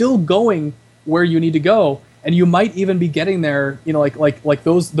 You're still going where you need to go, and you might even be getting there. Like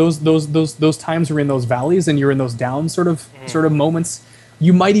those times you're in those valleys and you're in those down sort of moments.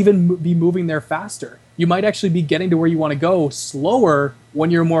 You might even be moving there faster. You might actually be getting to where you want to go slower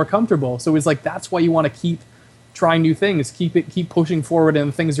when you're more comfortable. So it's like that's why you want to keep trying new things, keep pushing forward in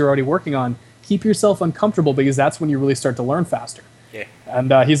the things you're already working on. Keep yourself uncomfortable because that's when you really start to learn faster. Yeah.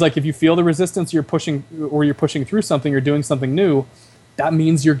 And he's like, if you feel the resistance, you're pushing through something, you're doing something new, that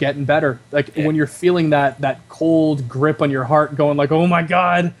means you're getting better. Like when you're feeling that cold grip on your heart going like, oh my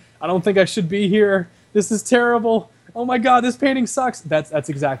God, I don't think I should be here. This is terrible. Oh my God, this painting sucks. That's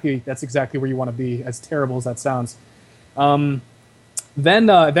exactly where you want to be, as terrible as that sounds. Then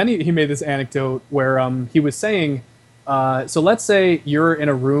he made this anecdote where he was saying, so let's say you're in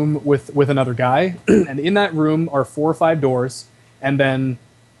a room with another guy, and in that room are 4 or 5 doors, and then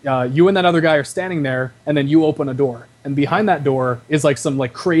you and that other guy are standing there, and then you open a door, and behind that door is like some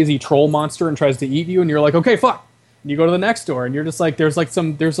like crazy troll monster and tries to eat you, and you're like, okay, fuck. And you go to the next door, and you're just like, there's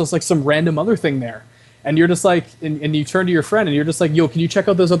just some random other thing there, and you're just like, and you turn to your friend, and you're just like, yo, can you check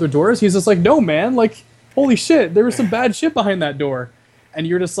out those other doors? He's just like, no, man, like, holy shit, there was some bad shit behind that door. And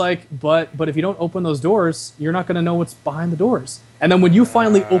you're just like, but if you don't open those doors, you're not going to know what's behind the doors. And then when you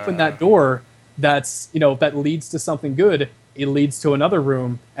finally open that door, that leads to something good, it leads to another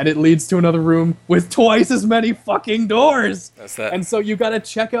room, and it leads to another room with twice as many fucking doors. That's that. And so you got to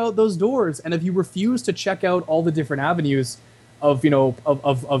check out those doors. And if you refuse to check out all the different avenues of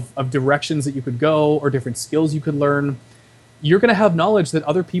directions that you could go or different skills you could learn, you're going to have knowledge that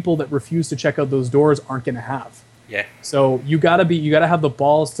other people that refuse to check out those doors aren't going to have. Yeah. So you gotta have the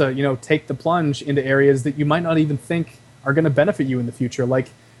balls to take the plunge into areas that you might not even think are going to benefit you in the future. Like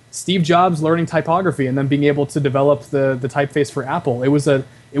Steve Jobs learning typography and then being able to develop the typeface for Apple. It was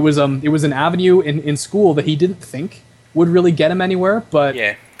it was an avenue in school that he didn't think would really get him anywhere, but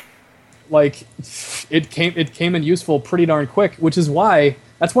Yeah. like it came in useful pretty darn quick, which is why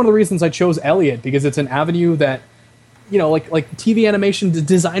that's one of the reasons I chose Elliot, because it's an avenue that, you know, like TV animation,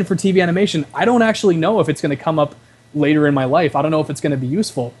 designed for TV animation. I don't actually know if it's going to come up later in my life. I don't know if it's going to be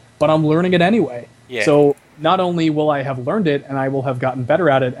useful, but I'm learning it anyway. Yeah. So not only will I have learned it and I will have gotten better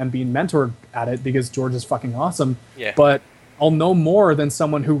at it and been mentored at it because George is fucking awesome, Yeah. but I'll know more than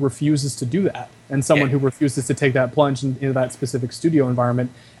someone who refuses to do that, and someone Yeah. who refuses to take that plunge into that specific studio environment.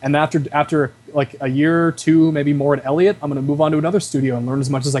 And after like a year or two, maybe more at Elliot, I'm going to move on to another studio and learn as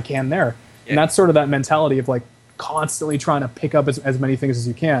much as I can there. Yeah. And that's sort of that mentality of like constantly trying to pick up as many things as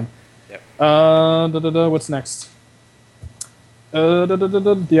you can. Yep. What's next? Yeah,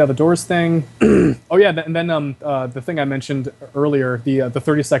 the doors thing. Oh yeah, and then the thing I mentioned earlier, the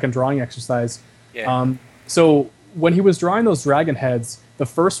 30-second drawing exercise. Yeah. So when he was drawing those dragon heads, the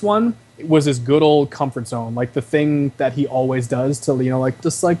first one was his good old comfort zone, like the thing that he always does to, you know, like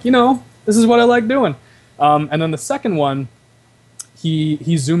just like, you know, this is what I like doing. And then the second one,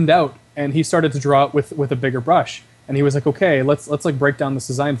 he zoomed out and he started to draw it with a bigger brush. And he was like, okay, let's like break down this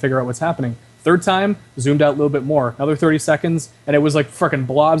design, figure out what's happening. Third time, zoomed out a little bit more, another 30 seconds, and it was like fucking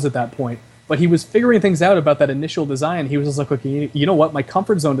blobs at that point. But he was figuring things out about that initial design. He was just like, okay, you know what? My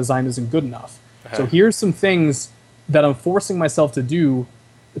comfort zone design isn't good enough. So here's some things that I'm forcing myself to do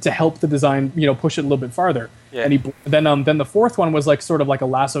to help the design, you know, push it a little bit farther. Yeah. And then the fourth one was like sort of like a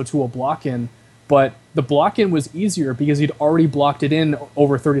lasso to a block in, but the block in was easier because he'd already blocked it in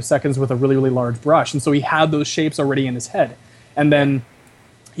over 30 seconds with a really, really large brush. And so he had those shapes already in his head. And then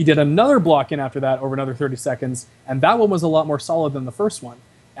he did another block in after that over another 30 seconds, and that one was a lot more solid than the first one.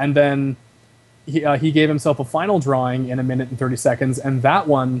 And then he gave himself a final drawing in 1 minute and 30 seconds, and that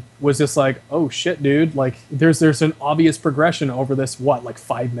one was just like, oh shit, dude, like there's an obvious progression over this, what, like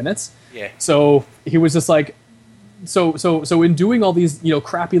 5 minutes? Yeah. So he was just like, so in doing all these, you know,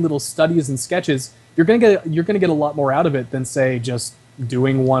 crappy little studies and sketches, you're gonna get a lot more out of it than, say, just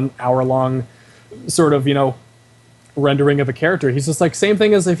doing 1 hour long sort of, you know, rendering of a character. He's just like, same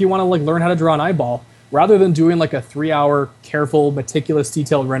thing as if you want to like learn how to draw an eyeball, rather than doing like a 3 hour careful, meticulous,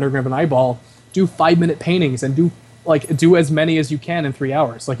 detailed rendering of an eyeball, do 5 minute paintings and do as many as you can in 3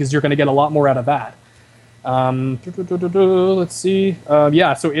 hours. Like, you're going to get a lot more out of that. Let's see.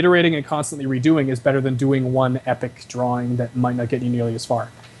 Yeah, so iterating and constantly redoing is better than doing one epic drawing that might not get you nearly as far.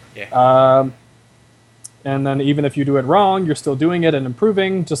 Yeah. And then even if you do it wrong, you're still doing it and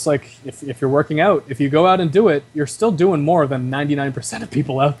improving. Just like if you're working out, if you go out and do it, you're still doing more than 99% of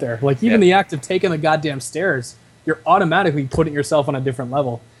people out there. Like, even the act of taking the goddamn stairs, you're automatically putting yourself on a different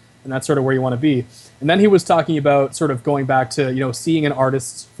level. And that's sort of where you want to be. And then he was talking about sort of going back to, you know, seeing an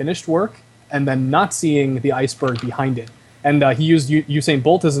artist's finished work and then not seeing the iceberg behind it. And he used Usain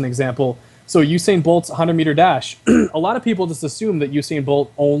Bolt as an example. So Usain Bolt's 100-meter dash, a lot of people just assume that Usain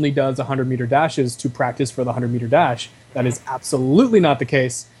Bolt only does 100-meter dashes to practice for the 100-meter dash. That is absolutely not the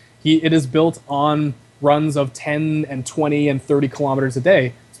case. It is built on runs of 10 and 20 and 30 kilometers a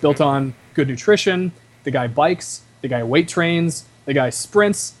day. It's built on good nutrition. The guy bikes. The guy weight trains. The guy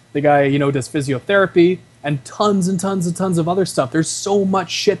sprints. The guy, you know, does physiotherapy and tons and tons and tons of other stuff. There's so much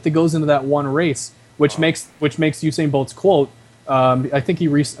shit that goes into that one race, which makes Usain Bolt's quote. I think I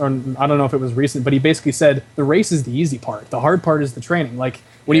don't know if it was recent, but he basically said the race is the easy part. The hard part is the training. Like,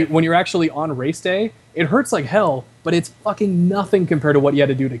 when you're actually on race day, it hurts like hell, but it's fucking nothing compared to what you had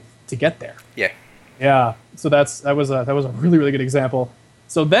to do to get there. Yeah. Yeah. So that was a really, really good example.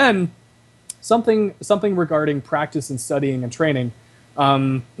 So then something regarding practice and studying and training.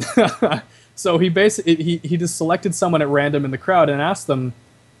 So he just selected someone at random in the crowd and asked them,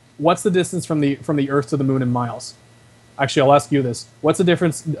 what's the distance from the Earth to the Moon in miles? Actually, I'll ask you this. What's the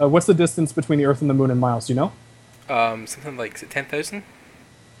difference? What's the distance between the Earth and the Moon in miles? Do you know? Something like, is it 10,000?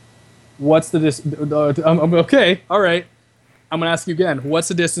 What's the distance? Okay, all right. I'm gonna ask you again. What's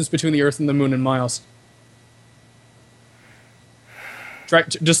the distance between the Earth and the Moon in miles? Try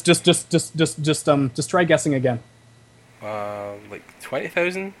just try guessing again. Like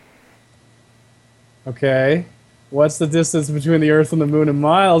 20,000? Okay. What's the distance between the Earth and the Moon in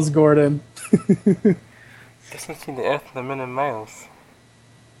miles, Gordon? Distance between the Earth and the Moon in miles.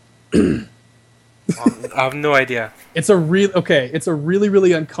 I have no idea. It's a really,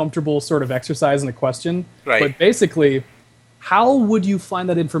 really uncomfortable sort of exercise and a question. Right. But basically, how would you find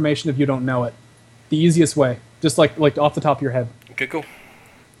that information if you don't know it? The easiest way, just like off the top of your head. Google.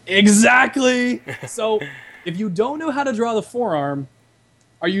 Exactly. So, if you don't know how to draw the forearm,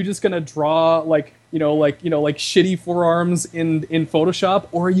 are you just gonna draw like shitty forearms in Photoshop,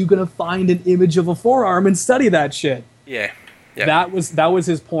 or are you gonna find an image of a forearm and study that shit? Yeah. Yeah. That was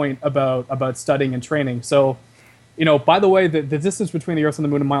his point about studying and training. So, by the way, the distance between the Earth and the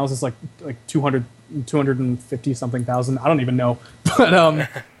Moon in miles is like 250 something thousand. I don't even know. But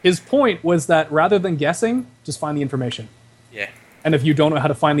his point was that rather than guessing, just find the information. Yeah. And if you don't know how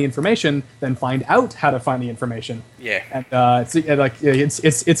to find the information, then find out how to find the information. Yeah. And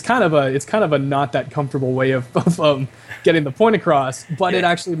it's kind of a not that comfortable way of getting the point across, but it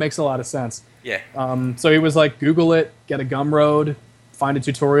actually makes a lot of sense. Yeah. So he was like, Google it, get a Gumroad, find a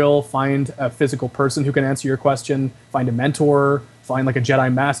tutorial, find a physical person who can answer your question, find a mentor, find like a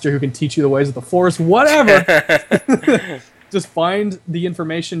Jedi Master who can teach you the ways of the Force, whatever. Just find the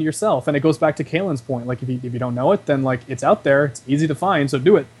information yourself. And it goes back to Kalen's point. Like, if you don't know it, then like it's out there. It's easy to find, so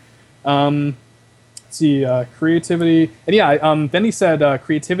do it. Let's see, creativity. And then he said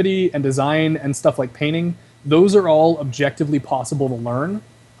creativity and design and stuff like painting, those are all objectively possible to learn.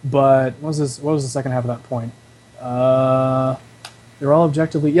 But what was the second half of that point? They're all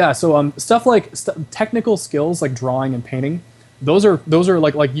objectively, so stuff like technical skills like drawing and painting, those are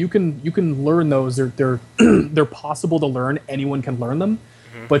like you can learn those. They're they're possible to learn. Anyone can learn them.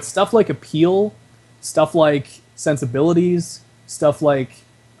 Mm-hmm. But stuff like appeal, stuff like sensibilities, stuff like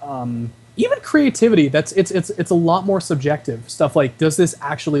even creativity, it's a lot more subjective. Stuff like, does this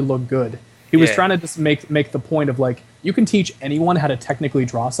actually look good? He was trying to just make the point of like, you can teach anyone how to technically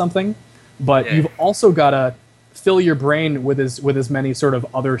draw something, but you've also got to fill your brain with as many sort of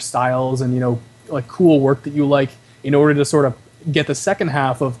other styles and like cool work that you like, in order to sort of get the second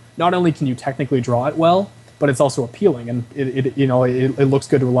half of, not only can you technically draw it well, but it's also appealing, and it looks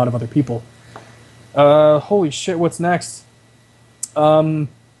good to a lot of other people. Holy shit, what's next? Going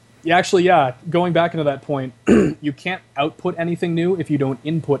back into that point, you can't output anything new if you don't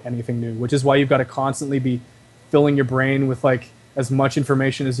input anything new, which is why you've got to constantly be filling your brain with like as much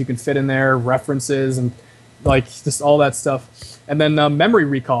information as you can fit in there, references and like just all that stuff. And then memory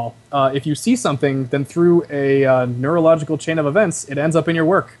recall. If you see something, then through a neurological chain of events, it ends up in your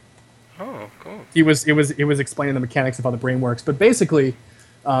work. Oh, cool. It was explaining the mechanics of how the brain works. But basically,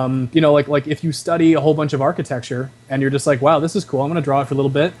 like if you study a whole bunch of architecture and you're just like, wow, this is cool, I'm going to draw it for a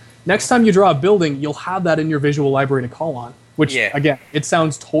little bit. Next time you draw a building, you'll have that in your visual library to call on. Which, again, it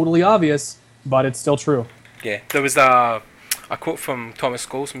sounds totally obvious, but it's still true. Yeah, there was a quote from Thomas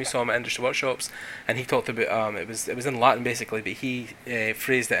Scholes when we saw him at Industry Workshops, and he talked about it was in Latin basically, but he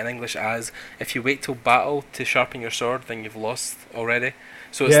phrased it in English as, if you wait till battle to sharpen your sword, then you've lost already.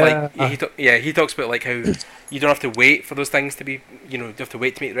 So it's he talks about like how you don't have to wait for those things to be, you have to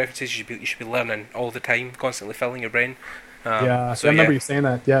wait to make the references. You should be learning all the time, constantly filling your brain. I remember you saying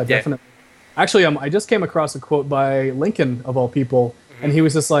that. Yeah, definitely. Actually, I just came across a quote by Lincoln, of all people. And he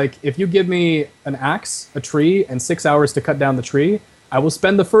was just like, if you give me an axe, a tree, and 6 hours to cut down the tree, I will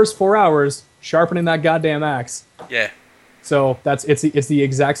spend the first 4 hours sharpening that goddamn axe. Yeah. So it's the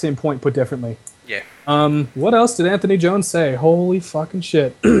exact same point put differently. Yeah. What else did Anthony Jones say? Holy fucking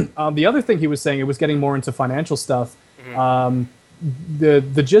shit. The other thing he was saying, it was getting more into financial stuff. Mm-hmm.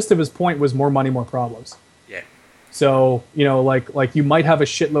 The gist of his point was more money, more problems. Yeah. So, like you might have a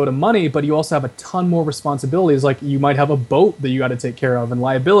shitload of money, but you also have a ton more responsibilities. Like you might have a boat that you got to take care of and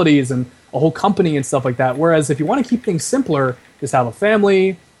liabilities and a whole company and stuff like that. Whereas if you want to keep things simpler, just have a family,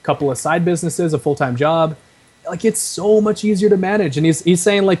 a couple of side businesses, a full-time job. Like it's so much easier to manage. And he's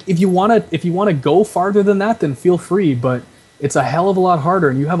saying like, if you want to go farther than that, then feel free, but it's a hell of a lot harder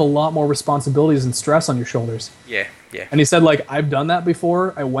and you have a lot more responsibilities and stress on your shoulders. Yeah. Yeah. And he said like, I've done that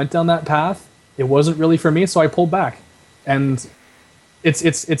before. I went down that path. It wasn't really for me, so I pulled back. And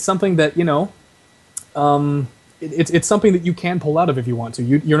it's something that, it's something that you can pull out of if you want to.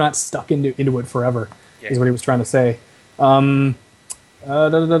 You're not stuck into it forever, is what he was trying to say.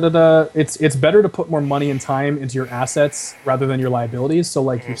 It's better to put more money and time into your assets rather than your liabilities. So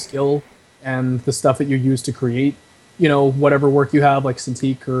like your skill and the stuff that you use to create, whatever work you have, like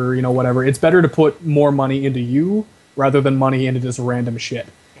Cintiq or, whatever. It's better to put more money into you rather than money into just random shit.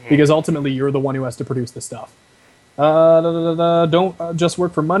 Because ultimately you're the one who has to produce the stuff. Don't just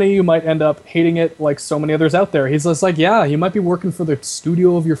work for money. You might end up hating it like so many others out there. He's just like, yeah, you might be working for the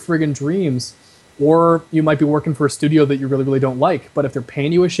studio of your friggin' dreams. Or you might be working for a studio that you really, really don't like. But if they're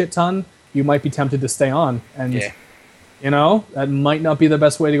paying you a shit ton, you might be tempted to stay on. And, that might not be the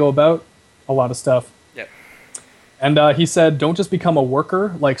best way to go about a lot of stuff. Yep. And he said, don't just become a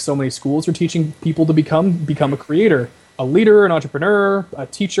worker like so many schools are teaching people to become a creator. A leader, an entrepreneur, a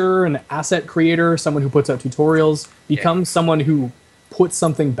teacher, an asset creator, someone who puts out tutorials. Become someone who puts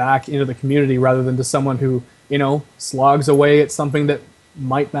something back into the community rather than just someone who, slogs away at something that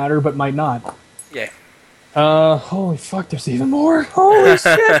might matter but might not. Yeah. Holy fuck, there's even more. Holy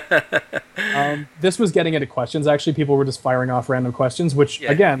shit. This was getting into questions. Actually, people were just firing off random questions, which,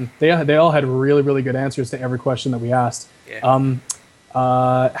 Yeah. again, they all had really, really good answers to every question that we asked. Yeah.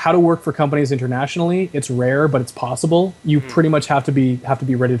 How to work for companies internationally. It's rare, but it's possible. You pretty much have to be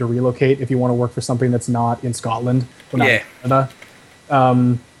ready to relocate if you want to work for something that's not in Scotland or not in Canada.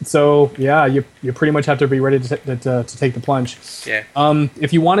 So yeah, you pretty much have to be ready to take the plunge. Yeah.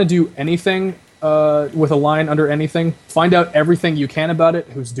 If you want to do anything with a line under anything, find out everything you can about it,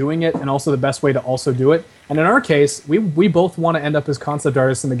 who's doing it, and also the best way to also do it. And in our case, we both want to end up as concept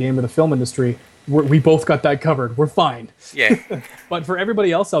artists in the game or the film industry. We both got that covered. We're fine. Yeah. But for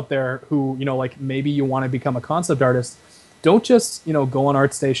everybody else out there who, like maybe you want to become a concept artist, don't just, go on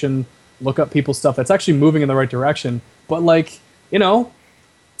ArtStation, look up people's stuff. That's actually moving in the right direction. But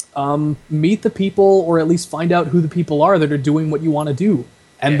meet the people, or at least find out who the people are that are doing what you want to do.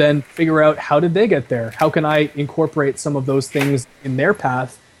 And then figure out, how did they get there? How can I incorporate some of those things in their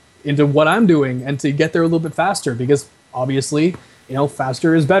path into what I'm doing, and to get there a little bit faster? Because obviously,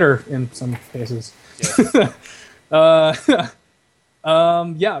 faster is better in some cases. Yeah.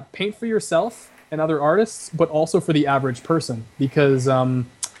 Paint for yourself and other artists, but also for the average person. Because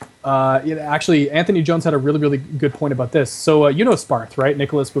actually, Anthony Jones had a really, really good point about this. So Sparth, right?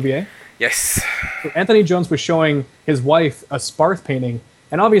 Nicolas Bouvier? Yes. So Anthony Jones was showing his wife a Sparth painting,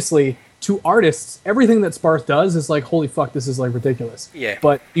 and obviously, to artists, everything that Sparth does is like, holy fuck, this is like ridiculous. Yeah.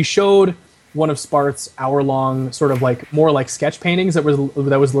 But he showed one of Sparth's hour-long, sort of like more like sketch paintings that was a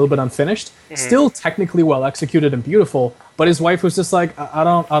little bit unfinished, still technically well executed and beautiful. But his wife was just like, I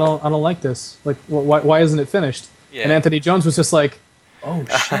don't like this. Like, why isn't it finished? Yeah. And Anthony Jones was just like, oh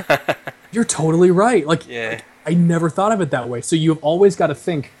shit, you're totally right. Like, Yeah. I never thought of it that way. So you've always got to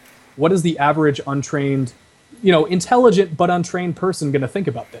think, what is the average untrained, intelligent but untrained person going to think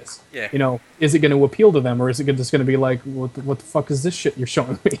about this? Yeah. Is it going to appeal to them, or is it just going to be like, what the fuck is this shit you're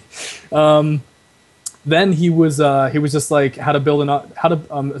showing me? Then he was just like,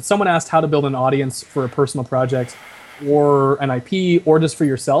 someone asked how to build an audience for a personal project or an IP, or just for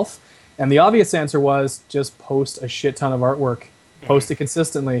yourself. And the obvious answer was just post a shit ton of artwork. Post it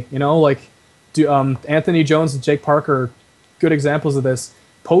consistently. Anthony Jones and Jake Parker, good examples of this.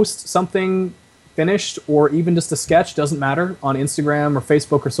 Post something finished, or even just a sketch, doesn't matter, on Instagram or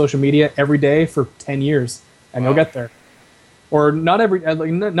Facebook or social media every day for 10 years, and you'll get there. Or not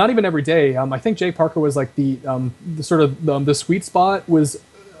even every day. I think Jake Parker was like the sweet spot was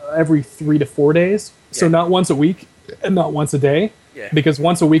every 3 to 4 days. So not once a week and not once a day. Yeah. Because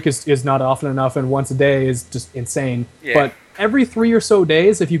once a week is not often enough, and once a day is just insane. Yeah. But every 3 or so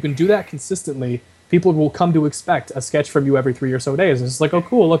days, if you can do that consistently, people will come to expect a sketch from you every 3 or so days. It's like, oh,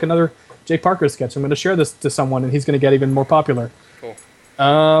 cool, look, another Jake Parker sketch. I'm going to share this to someone, and he's going to get even more popular. Cool.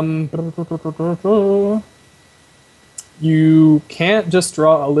 You can't just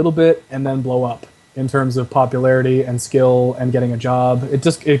draw a little bit and then blow up in terms of popularity and skill and getting a job.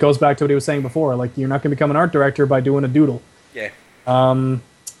 It goes back to what he was saying before. Like, you're not going to become an art director by doing a doodle. Yeah.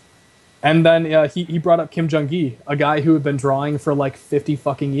 And then he brought up Kim Jung-gi, a guy who had been drawing for like 50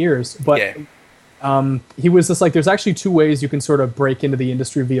 fucking years. But he was just like, there's actually two ways you can sort of break into the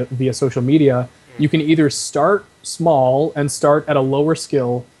industry via social media. You can either start small and start at a lower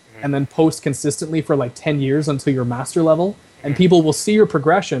skill, and then post consistently for like 10 years until you're master level, and people will see your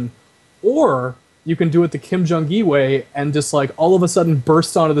progression. Or you can do it the Kim Jung-gi way and just like all of a sudden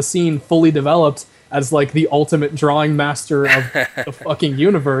burst onto the scene fully developed as like the ultimate drawing master of the fucking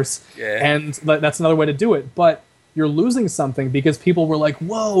universe. Yeah. And that's another way to do it. But you're losing something, because people were like,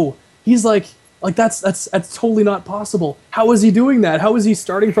 whoa, he's like that's totally not possible. How is he doing that? How is he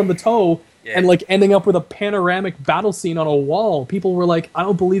starting from the toe and like ending up with a panoramic battle scene on a wall? People were like, I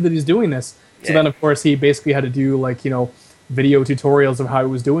don't believe that he's doing this. So then of course he basically had to do like, video tutorials of how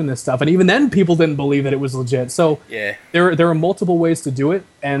he was doing this stuff, and even then people didn't believe that it was legit. So there are multiple ways to do it,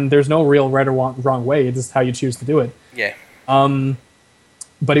 and there's no real right or wrong way. It's just how you choose to do it.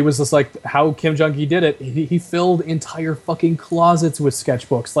 But he was just like, how Kim Jung-gi did it, he filled entire fucking closets with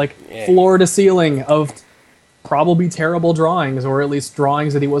sketchbooks, like floor to ceiling, of probably terrible drawings, or at least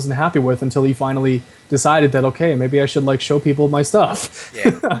drawings that he wasn't happy with, until he finally decided that, okay, maybe I should like show people my stuff.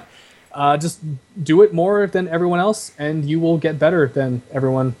 Just do it more than everyone else, and you will get better than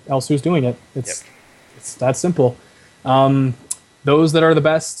everyone else who's doing it. It's that simple. Those that are the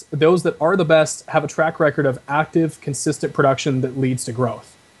best have a track record of active, consistent production that leads to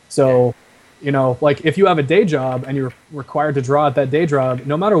growth. So, like if you have a day job and you're required to draw at that day job,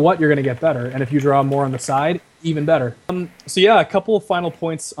 no matter what, you're going to get better. And if you draw more on the side, even better. A couple of final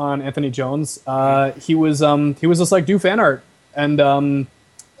points on Anthony Jones. He was just like, do fan art. And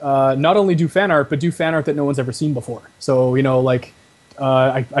not only do fan art, but do fan art that no one's ever seen before. So, you know, like,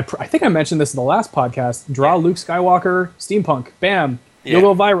 I think I mentioned this in the last podcast. Draw Luke Skywalker steampunk. Bam. You'll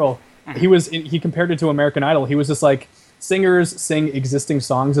go viral. He compared it to American Idol. He was just like, singers sing existing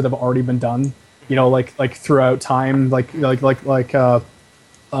songs that have already been done, you know, like throughout time. I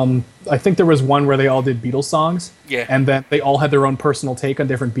think there was one where they all did Beatles songs. Yeah. And then they all had their own personal take on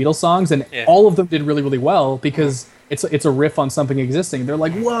different Beatles songs, and Yeah. all of them did really, really well because it's a riff on something existing. They're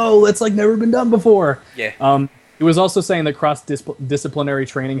like, whoa, that's like never been done before. Yeah. It was also saying that cross-disciplinary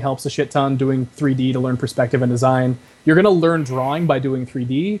training helps a shit ton, doing 3D to learn perspective and design. You're going to learn drawing by doing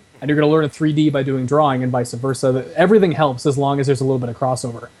 3D, and you're going to learn 3D by doing drawing, and vice versa. Everything helps as long as there's a little bit of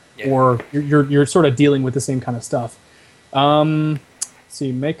crossover, or you're sort of dealing with the same kind of stuff. Let's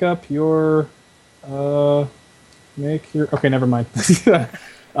see, okay, never mind.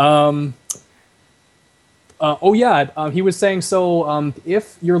 He was saying, so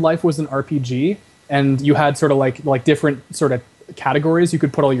if your life was an RPG and you had sort of like different sort of categories you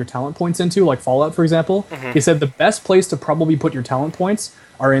could put all your talent points into, like Fallout, for example, he said the best place to probably put your talent points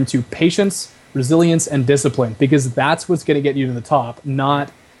are into patience, resilience, and discipline, because that's what's going to get you to the top,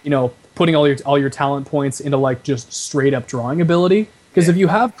 not, you know, putting all your talent points into like just straight up drawing ability. Because if you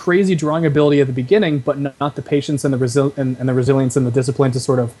have crazy drawing ability at the beginning, but not the patience and the resilience and the discipline to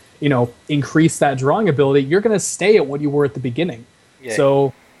sort of, you know, increase that drawing ability, you're going to stay at what you were at the beginning. Yeah.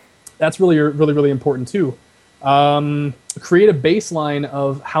 So that's really, really, really important too. Create a baseline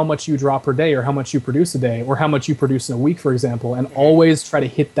of how much you draw per day, or how much you produce a day, or how much you produce in a week, for example, and always try to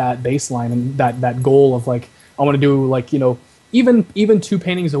hit that baseline and that goal of like, I want to do like, you know, even 2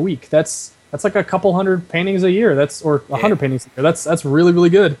 paintings a week. That's like a couple hundred paintings a year. Or 100 paintings a year. That's really, really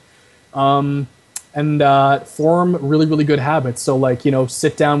good. And form really, really good habits. So like, you know,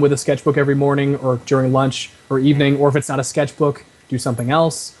 sit down with a sketchbook every morning or during lunch or evening, or if it's not a sketchbook, do something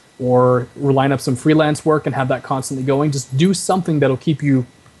else, or line up some freelance work and have that constantly going. Just do something that'll keep you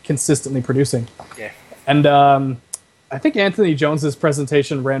consistently producing. Yeah. And I think Anthony Jones's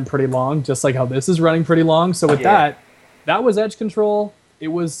presentation ran pretty long, just like how this is running pretty long. So with that was Edge Control. It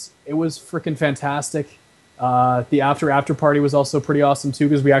was freaking fantastic. The after party was also pretty awesome too,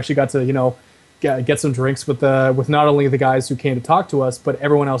 because we actually got to, you know, get some drinks with not only the guys who came to talk to us, but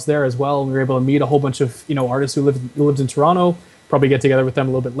everyone else there as well. We were able to meet a whole bunch of, you know, artists who lived in Toronto. Probably get together with them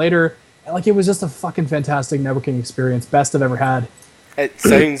a little bit later. And like, it was just a fucking fantastic networking experience, best I've ever had. It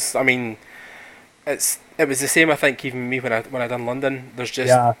sounds. I mean, it was the same. I think even me when I done London. There's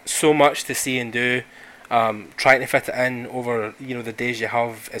just so much to see and do. Trying to fit it in over, you know, the days you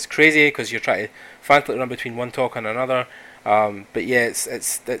have is crazy, because you're trying to frantically run between one talk and another. But yeah,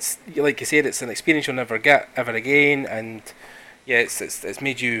 it's like you said, it's an experience you'll never get ever again, and yeah, it's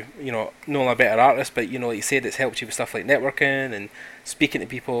made you, you know, not only a better artist, but, you know, like you said, it's helped you with stuff like networking and speaking to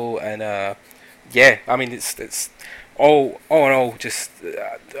people, and I mean, it's all in all just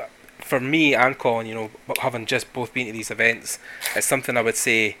for me and Colin, you know, having just both been to these events, it's something I would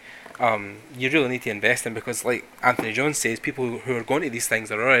say you really need to invest in, because like Anthony Jones says, people who are going to these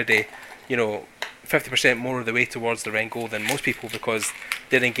things are already, you know, 50% more of the way towards the end goal than most people, because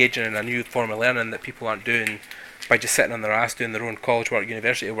they're engaging in a new form of learning that people aren't doing by just sitting on their ass doing their own college work,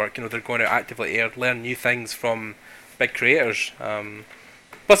 university work. You know, they're going to actively learn new things from big creators.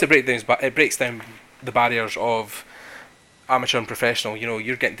 Plus, it breaks down the barriers of amateur and professional. You know,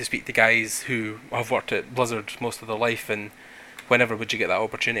 you're getting to speak to guys who have worked at Blizzard most of their life, and whenever would you get that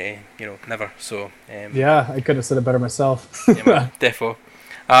opportunity? You know, never. So yeah, I could have said it better myself. Yeah, man, defo.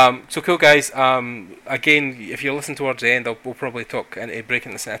 So cool, guys. Again, if you listen towards the end, we'll probably talk into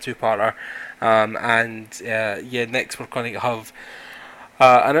breaking this into a two-parter. Next we're going to have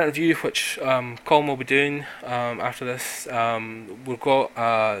an interview which Colin will be doing after this. We've got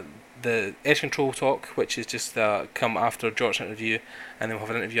the Edge Control talk, which is just come after George's interview, and then we'll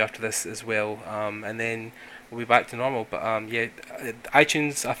have an interview after this as well. And then we'll be back to normal. But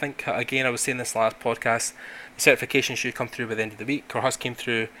iTunes, I think, again, I was saying this last podcast, the certification should come through by the end of the week, or has came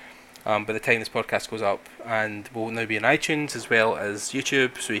through by the time this podcast goes up, and will now be on iTunes as well as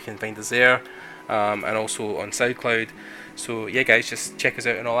YouTube, so you can find us there, and also on SoundCloud. So yeah, guys, just check us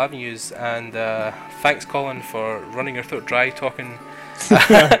out on all avenues, and thanks, Colin, for running your throat dry talking.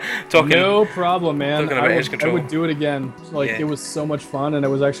 No problem, man. I would do it again. It was so much fun, and it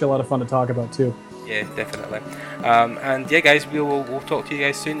was actually a lot of fun to talk about too. Yeah, definitely. And yeah, guys, we'll talk to you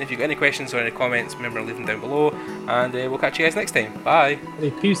guys soon. If you've got any questions or any comments, remember to leave them down below, and we'll catch you guys next time. Bye.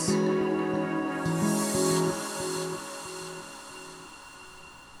 Hey, peace.